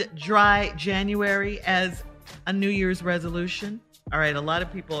trend Dry January as a New Year's resolution? All right, a lot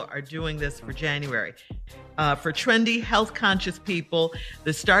of people are doing this for January. For trendy, health-conscious people,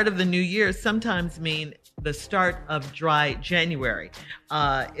 the start of the new year sometimes mean the start of Dry January.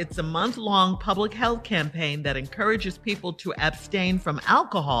 It's a month-long public health campaign that encourages people to abstain from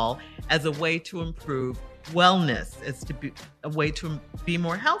alcohol as a way to improve wellness, as to be a way to be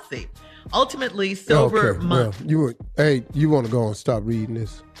more healthy. Ultimately, sober month. Well, you want to go and stop reading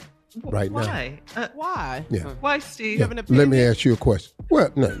this right now? Why? Yeah. Why, Steve? You have an opinion? Let me ask you a question.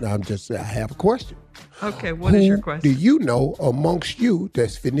 Well, no, I have a question. Okay, what is your question? Do you know amongst you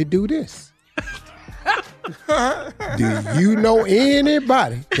that's finna do this? Do you know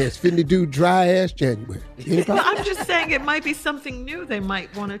anybody that's finna do dry ass January? Anybody? No, I'm just saying it might be something new they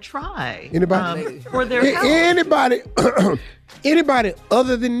might want to try. Anybody? For their health. Anybody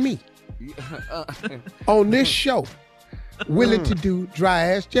other than me on this show willing to do dry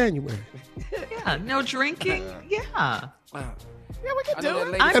ass January? Yeah, no drinking. Yeah. Yeah, we can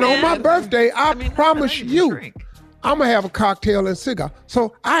do it. And on my birthday, I promise you, I'm going to have a cocktail and cigar.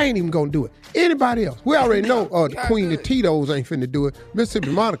 So I ain't even going to do it. Anybody else? We already know the Queen of Tito's ain't finna do it.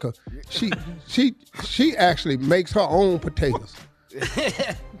 Mississippi Monica, she actually makes her own potatoes.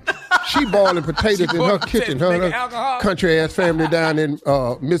 She boiling potatoes in her kitchen. Her and her country-ass family down in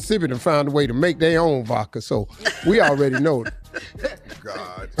Mississippi done found a way to make their own vodka. So we already know it.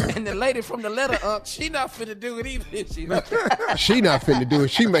 God. And the lady from the letter she not finna do it either, is she? She not finna do it.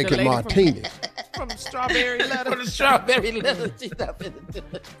 She making martinis. From the strawberry letter. From the strawberry letter, she not finna do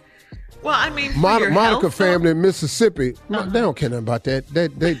it. Well, I mean, Monica family in Mississippi, they don't care nothing about that.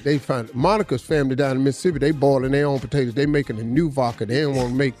 They find Monica's family down in Mississippi. They boiling their own potatoes. They making a new vodka. They don't want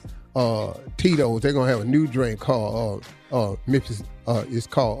to make Tito's. They're gonna have a new drink called it's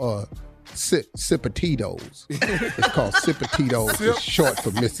called Sipatitos. It's called Sipatitos. It's short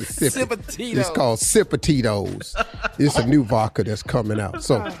for Mississippi. Sipatitos. It's called Sipatitos. It's a new vodka that's coming out.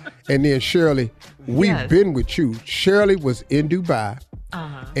 So, and then Shirley, we've been with you. Shirley was in Dubai.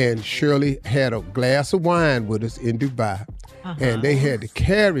 And Shirley had a glass of wine with us in Dubai. And they had to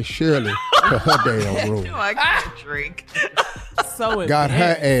carry Shirley to her damn room. No, I can't drink. Got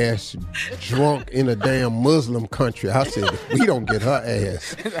her ass drunk in a damn Muslim country. I said, if we don't get her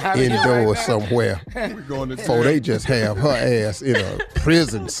ass indoors somewhere, before they just have her ass in a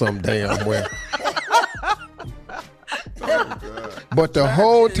prison some damn where. But the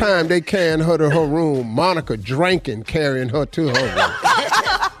whole time they carrying her to her room, Monica drinking, carrying her to her room.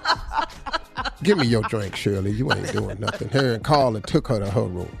 Give me your drink, Shirley. You ain't doing nothing. Her and Carla took her to her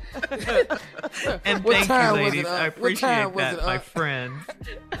room. And thank you, ladies. I appreciate that, my friend.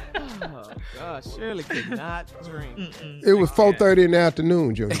 Oh, gosh. Shirley could not drink. It was 4:30 in the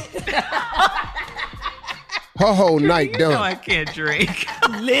afternoon, Junior. Her whole night done. I can't drink.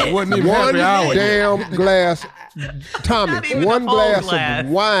 One damn glass. Tommy, one glass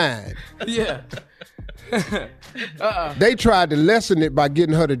of wine. Yeah. They tried to lessen it by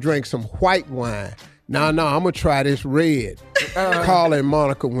getting her to drink some white wine. No, I'm going to try this red. Carla and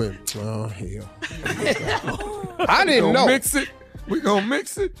Monica went, oh, hell. I didn't know. We gonna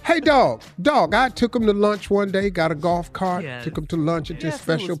mix it. Hey, dog, I took him to lunch one day, got a golf cart, took him to lunch at this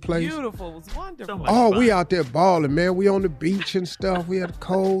special place. Beautiful, it was wonderful. Oh, we out there balling, man. We on the beach and stuff. We had a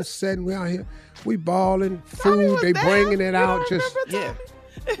cold setting. We out here. We balling, food, they bringing it out. Just yeah.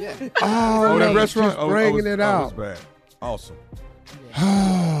 Oh, that restaurant? Just bringing it out. That was bad. Awesome.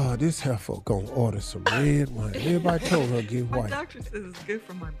 Oh, this heifer gonna order some red wine. Everybody told her to get white. My doctor says it's good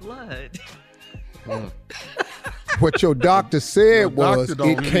for my blood. What your doctor said was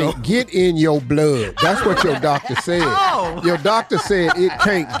it can't get in your blood. That's what your doctor said. Oh. Your doctor said it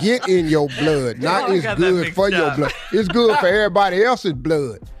can't get in your blood. Not it's good for your blood. It's good for everybody else's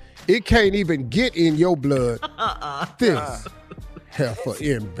blood. It can't even get in your blood. This heifer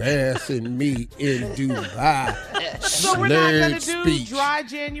embarrassing me in Dubai. So we're not going to do dry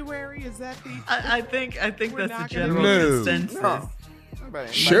January? Is that the... I think that's the general consensus. No.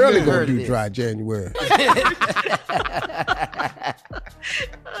 Shirley gonna do dry January.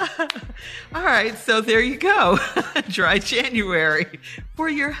 All right, so there you go. Dry January for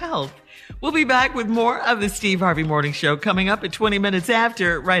your health. We'll be back with more of the Steve Harvey Morning Show coming up at 20 minutes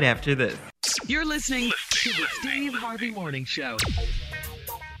after, right after this. You're listening to the Steve Harvey Morning Show.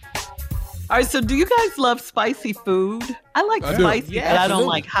 All right, so do you guys love spicy food? I like spicy, but I don't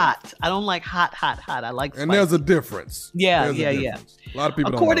like hot. I don't like hot. I like spicy. And there's a difference. Yeah. A lot of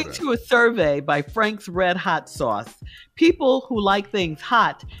people According don't know that. to a survey by Frank's Red Hot Sauce, people who like things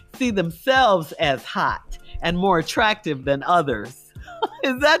hot see themselves as hot and more attractive than others.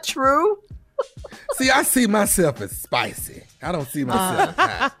 Is that true? See, I see myself as spicy. I don't see myself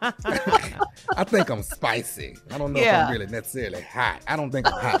as hot. I think I'm spicy. I don't know if I'm really necessarily hot. I don't think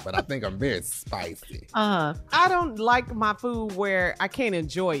I'm hot, but I think I'm very spicy. I don't like my food where I can't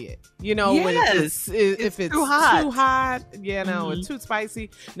enjoy it. You know, when Yes. if it's too hot. you know, and too spicy.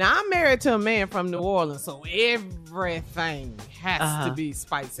 Now, I'm married to a man from New Orleans, so everything has to be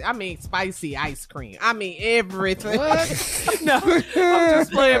spicy. I mean, spicy ice cream. I mean, everything. No, I'm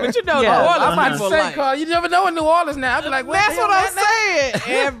just playing, but you know, New Orleans I'm about to people say, like. Carl, you never know in New Orleans now. I'll be like, That's what I'm saying. saying.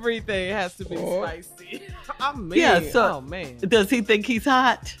 Everything has to be spicy. I mean, oh man. Does he think he's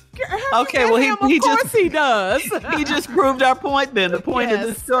hot? Okay, well, he just he does. He just proved our point then. The point of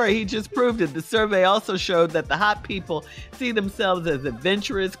the story, he just proved it. The survey also showed that the hot people see themselves as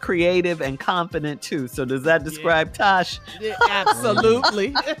adventurous, creative, and confident too. So does that describe Tosh? Yeah,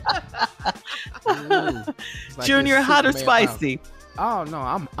 absolutely. Junior, hot or spicy? Oh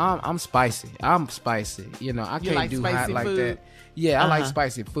no, I'm spicy. I'm spicy. You know, I can't like do hot spicy like food? that. Yeah, I like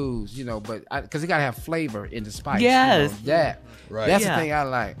spicy foods, you know, but because it gotta have flavor in the spice. Yes. You know, that's the thing I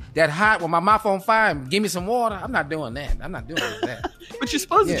like. That hot when my mouth on fire and give me some water. I'm not doing that. I'm not doing that. But you're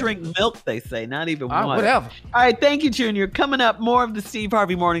supposed to drink milk, they say, not even water. Whatever. All right, thank you, Junior. Coming up, more of the Steve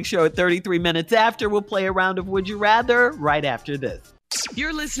Harvey Morning Show at 33 minutes after. We'll play a round of Would You Rather right after this.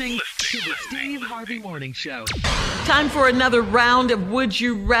 You're listening to the Steve Harvey Morning Show. Time for another round of Would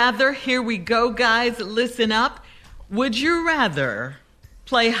You Rather. Here we go, guys. Listen up. Would you rather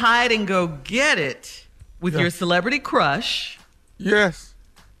play hide and go get it with your celebrity crush? Yes.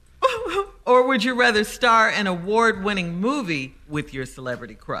 Or would you rather star an award-winning movie with your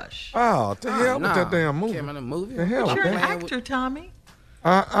celebrity crush? Oh, the hell with that damn movie. Can't a movie. The hell But with you're an that. actor, Tommy.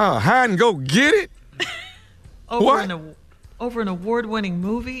 Hide and go get it? Over an award-winning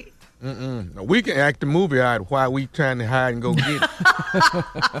movie? Mm-mm. We can act the movie out while we trying to hide and go get it.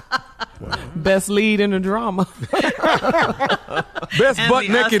 Best lead in a drama. Best And butt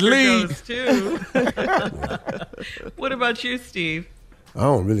the naked Oscar lead. goes too. What about you, Steve? I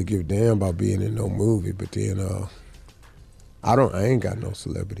don't really give a damn about being in no movie, but then I ain't got no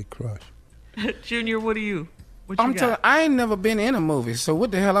celebrity crush. Junior, what do you? What I'm you telling got? I ain't never been in a movie, so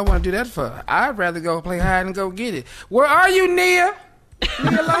what the hell I want to do that for? I'd rather go play hide and go get it. Where are you, Nia?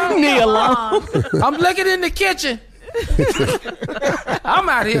 Nia Long? Nia Long. I'm looking in the kitchen. I'm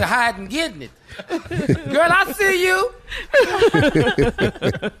out here hiding, getting it. Girl, I see you.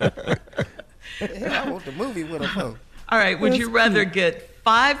 I want the movie with her. All right, would you rather get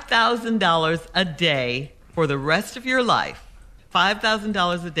 $5,000 a day for the rest of your life?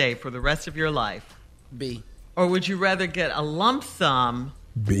 $5,000 a day for the rest of your life. B. Or would you rather get a lump sum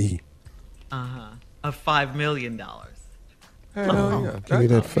B. of $5 million? Hell yeah. Give me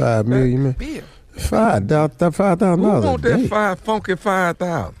that $5 million, man. Bill. $5,000. Who want a day? that funky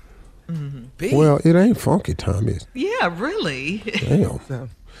 5,000? Well, it ain't funky, Tommy. Yeah, really. Damn.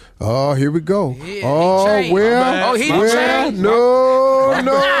 Oh, here we go. Yeah, he oh, changed. well, He done changed. no. He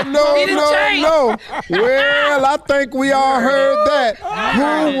done changed. Well, I think we all heard that.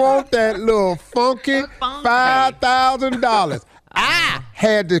 Who want that little funky $5,000? I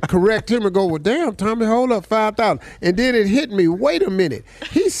had to correct him and go, well, damn, Tommy, hold up, $5,000. And then it hit me, wait a minute.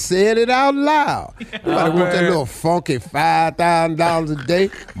 He said it out loud. Nobody want that little funky $5,000 a day.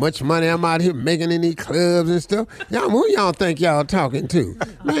 Much money I'm out here making in these clubs and stuff. Y'all, who y'all think y'all talking to?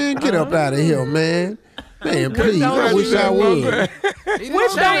 Man, get up out of here, man. Man, please, I wish I would.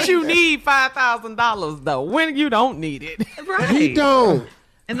 When don't you need $5,000 though? When you don't need it. Right. He don't.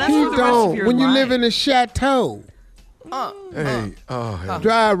 And that's He for the rest of don't. your When you life. live in a chateau. Hey, hell.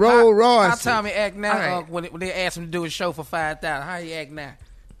 Drive Rolls Royce. How Tommy act now All right. when they asked him to do a show for $5,000? How he act now?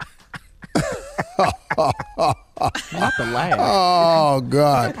 Not the laugh. Oh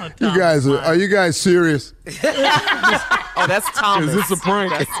God! You guys are you guys serious? Oh, that's Thomas. Is this a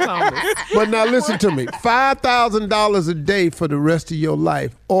prank? That's Thomas. But now listen to me: $5,000 a day for the rest of your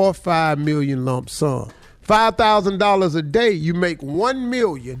life, or $5 million lump sum. $5,000 a day, you make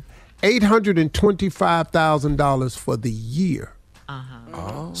 $1,825,000 for the year.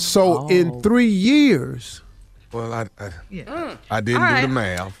 So in 3 years. Well, I Yeah. didn't All do right. the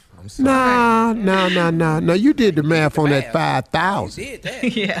math. I'm sorry. Nah. No, you did the math on that 5,000. Did that.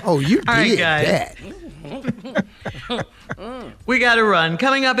 Yeah. Oh, you All right, did guys. that. We got to run.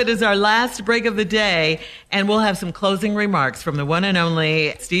 Coming up, it is our last break of the day, and we'll have some closing remarks from the one and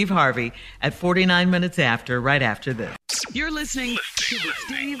only Steve Harvey at 49 minutes after, right after this. You're listening to the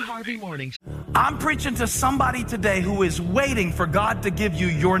Steve Harvey Morning Show. I'm preaching to somebody today who is waiting for God to give you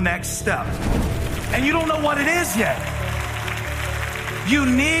your next step. And you don't know what it is yet. You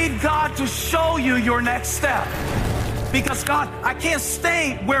need God to show you your next step. Because God, I can't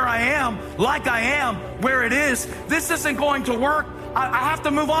stay where I am, like I am, where it is. This isn't going to work. I have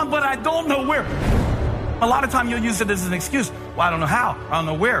to move on, but I don't know where. A lot of time you'll use it as an excuse. Well, I don't know how. I don't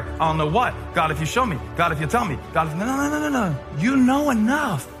know where. I don't know what. God, if you show me. God, if you tell me. God, if... No. You know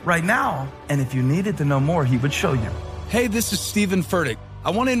enough right now. And if you needed to know more, he would show you. Hey, this is Stephen Furtick. I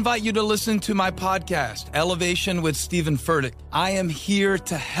want to invite you to listen to my podcast, Elevation with Stephen Furtick. I am here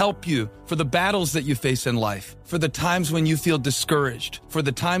to help you for the battles that you face in life, for the times when you feel discouraged, for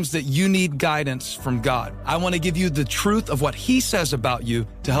the times that you need guidance from God. I want to give you the truth of what he says about you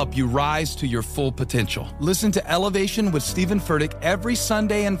to help you rise to your full potential. Listen to Elevation with Stephen Furtick every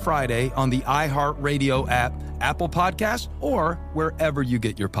Sunday and Friday on the iHeartRadio app, Apple Podcasts, or wherever you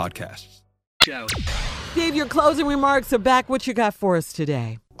get your podcasts. Steve, your closing remarks are back. What you got for us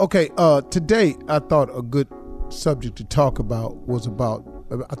today? Okay, today I thought a good subject to talk about was about,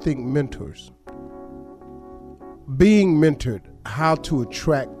 I think, mentors. Being mentored, how to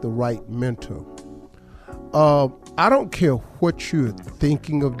attract the right mentor. I don't care what you're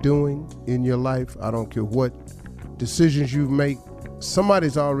thinking of doing in your life. I don't care what decisions you make.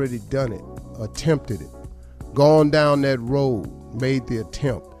 Somebody's already done it, attempted it, gone down that road, made the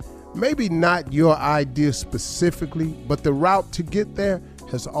attempt. Maybe not your idea specifically, but the route to get there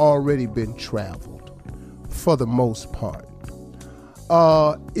has already been traveled for the most part.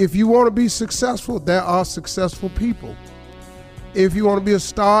 If you want to be successful, there are successful people. If you want to be a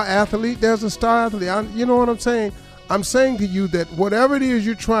star athlete, there's a star athlete. You know what I'm saying? I'm saying to you that whatever it is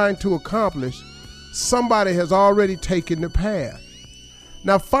you're trying to accomplish, somebody has already taken the path.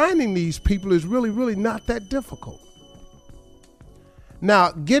 Now, finding these people is really, really not that difficult.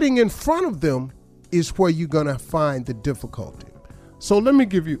 Now, getting in front of them is where you're going to find the difficulty. So let me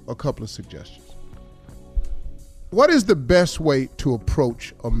give you a couple of suggestions. What is the best way to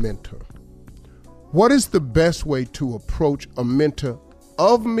approach a mentor? What is the best way to approach a mentor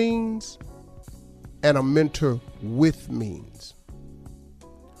of means and a mentor with means?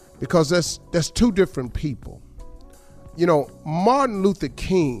 Because that's two different people. You know, Martin Luther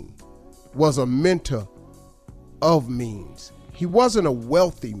King was a mentor of means. He wasn't a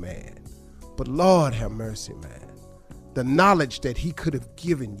wealthy man, but Lord have mercy, man. The knowledge that he could have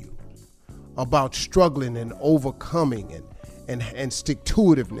given you about struggling and overcoming and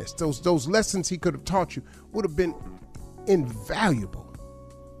stick-to-itiveness, those lessons he could have taught you would have been invaluable.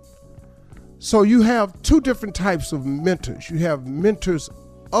 So you have two different types of mentors. You have mentors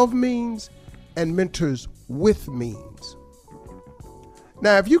of means and mentors with means.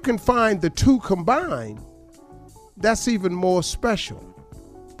 Now, if you can find the two combined, that's even more special,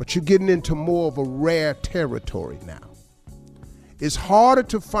 but you're getting into more of a rare territory now. It's harder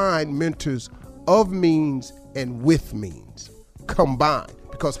to find mentors of means and with means combined,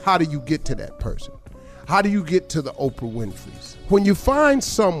 because how do you get to that person? How do you get to the Oprah Winfrey's? When you find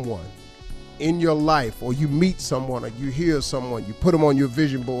someone in your life, or you meet someone, or you hear someone, you put them on your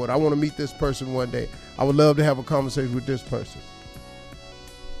vision board, I want to meet this person one day, I would love to have a conversation with this person.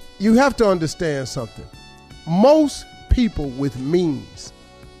 You have to understand something. Most people with means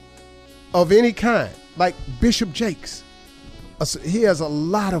of any kind, like Bishop Jakes, he has a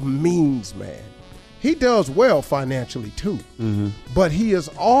lot of means, man. He does well financially too, but he is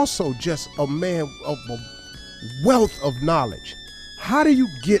also just a man of a wealth of knowledge. How do you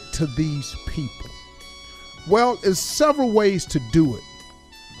get to these people? Well, there's several ways to do it,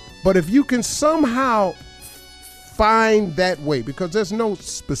 but if you can somehow find that way, because there's no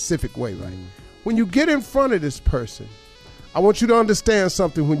specific way, right? When you get in front of this person, I want you to understand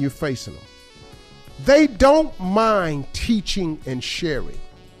something when you're facing them. They don't mind teaching and sharing,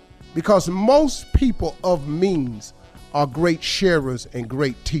 because most people of means are great sharers and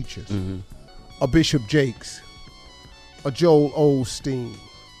great teachers. A Bishop Jakes, a Joel Osteen,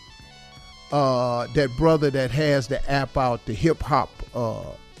 that brother that has the app out, the hip hop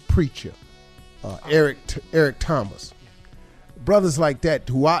preacher, Eric Thomas. Brothers like that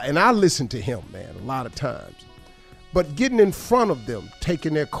I listen to him, man, a lot of times. But getting in front of them,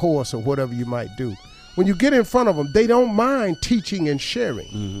 taking their course or whatever you might do, when you get in front of them, they don't mind teaching and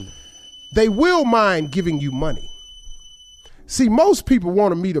sharing. They will mind giving you money. See, most people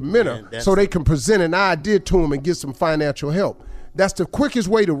want to meet a mentor so they can present an idea to them and get some financial help. That's the quickest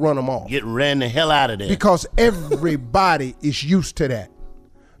way to run them off. Get ran the hell out of there. Because everybody is used to that.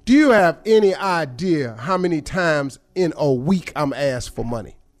 Do you have any idea how many times in a week I'm asked for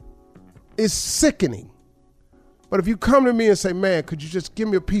money? It's sickening. But if you come to me and say, man, could you just give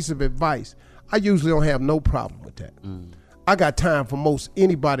me a piece of advice? I usually don't have no problem with that. I got time for most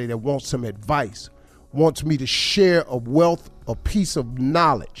anybody that wants some advice, wants me to share a wealth, a piece of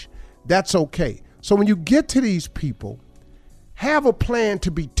knowledge. That's okay. So when you get to these people, have a plan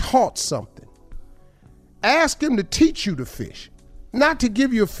to be taught something. Ask them to teach you to fish. not to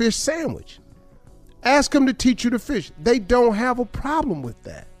give you a fish sandwich. Ask them to teach you to fish. They don't have a problem with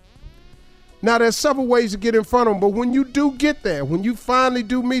that. Now, there's several ways to get in front of them, but when you do get there, when you finally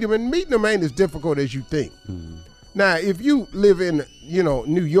do meet them, and meeting them ain't as difficult as you think. Now, if you live in,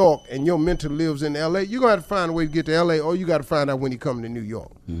 New York and your mentor lives in L.A., you're going to have to find a way to get to L.A., or you got to find out when he coming to New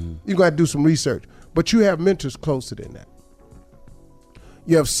York. You're going to have to do some research. But you have mentors closer than that.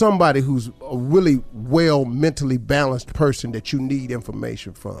 You have somebody who's a really well mentally balanced person that you need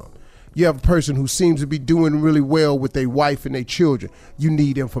information from. You have a person who seems to be doing really well with their wife and their children. You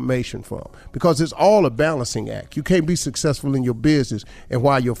need information from, because it's all a balancing act. You can't be successful in your business and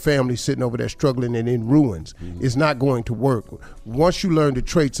while your family's sitting over there struggling and in ruins. It's not going to work. Once you learn the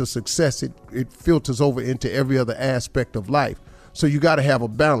traits of success, it filters over into every other aspect of life. So you got to have a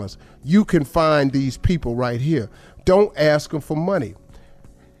balance. You can find these people right here. Don't ask them for money.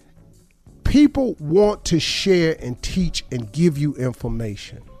 People want to share and teach and give you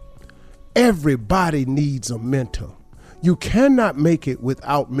information. Everybody needs a mentor. You cannot make it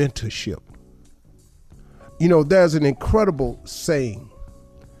without mentorship. There's an incredible saying,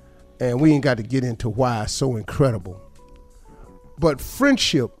 and we ain't got to get into why it's so incredible, but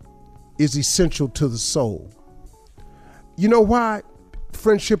friendship is essential to the soul. You know why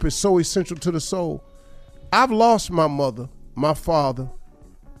friendship is so essential to the soul? I've lost my mother, my father.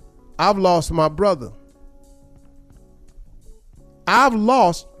 I've lost my brother. I've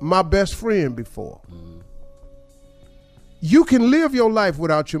lost my best friend before. You can live your life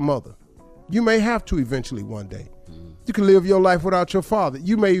without your mother. You may have to eventually one day. You can live your life without your father.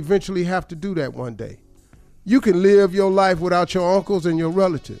 You may eventually have to do that one day. You can live your life without your uncles and your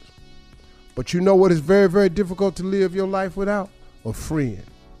relatives. But you know what is very, very difficult to live your life without? A friend.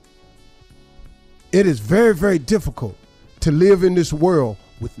 It is very, very difficult to live in this world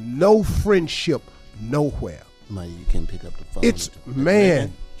with no friendship nowhere. You can pick up the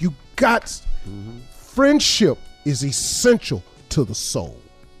phone. You got friendship is essential to the soul.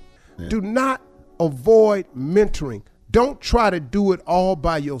 Yeah. Do not avoid mentoring. Don't try to do it all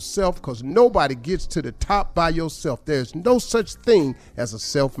by yourself, because nobody gets to the top by yourself. There's no such thing as a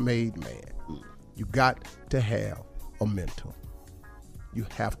self-made man. You got to have a mentor. You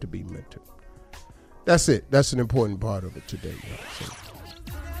have to be mentored. That's it. That's an important part of it today.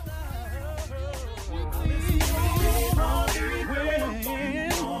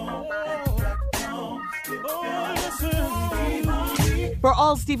 For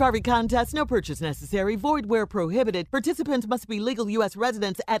all Steve Harvey contests, no purchase necessary, void where prohibited. Participants must be legal U.S.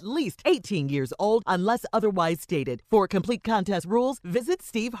 residents at least 18 years old unless otherwise stated. For complete contest rules, visit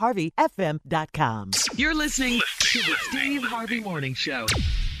SteveHarveyFM.com. You're listening to the Steve Harvey Morning Show.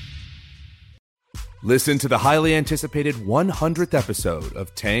 Listen to the highly anticipated 100th episode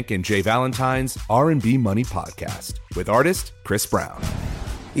of Tank and Jay Valentine's R&B Money Podcast with artist Chris Brown.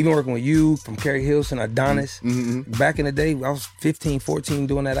 Even working with you, from Carrie Hilson, Adonis, back in the day, I was 15, 14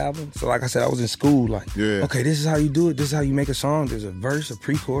 doing that album. So like I said, I was in school okay, this is how you do it. This is how you make a song. There's a verse, a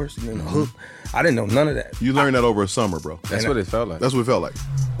pre-chorus, and then a hook. I didn't know none of that. You learned that over a summer, bro. That's what it felt like. That's what it felt like.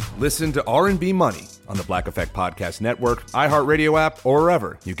 Listen to R&B Money on the Black Effect Podcast Network, iHeartRadio app, or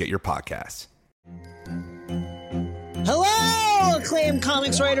wherever you get your podcasts. Hello, acclaimed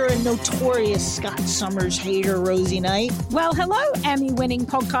comics writer and notorious Scott Summers hater, Rosie Knight. Well, hello, Emmy-winning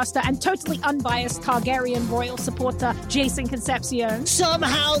podcaster and totally unbiased Targaryen royal supporter, Jason Concepcion.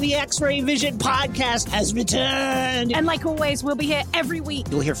 Somehow the X-Ray Vision podcast has returned. And like always, we'll be here every week.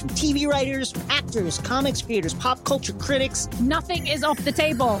 You'll hear from TV writers, actors, comics creators, pop culture critics. Nothing is off the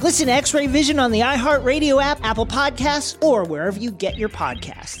table. Listen to X-Ray Vision on the iHeartRadio app, Apple Podcasts, or wherever you get your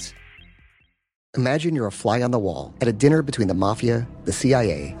podcasts. Imagine you're a fly on the wall at a dinner between the mafia, the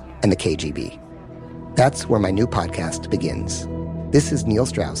CIA, and the KGB. That's where my new podcast begins. This is Neil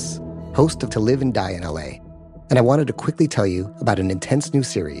Strauss, host of To Live and Die in LA, and I wanted to quickly tell you about an intense new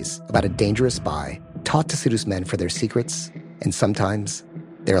series about a dangerous spy taught to seduce men for their secrets and sometimes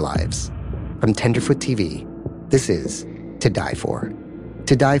their lives. From Tenderfoot TV, this is To Die For.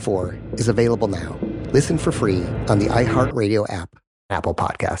 To Die For is available now. Listen for free on the iHeartRadio app, Apple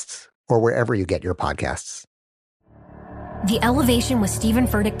Podcasts, or wherever you get your podcasts. The Elevation with Stephen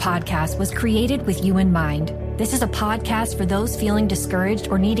Furtick podcast was created with you in mind. This is a podcast for those feeling discouraged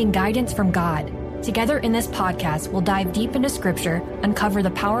or needing guidance from God. Together in this podcast, we'll dive deep into Scripture, uncover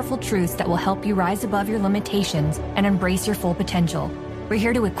the powerful truths that will help you rise above your limitations and embrace your full potential. We're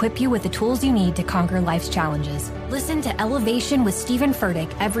here to equip you with the tools you need to conquer life's challenges. Listen to Elevation with Stephen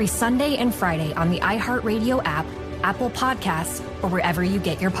Furtick every Sunday and Friday on the iHeartRadio app, Apple Podcasts, or wherever you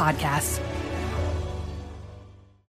get your podcasts.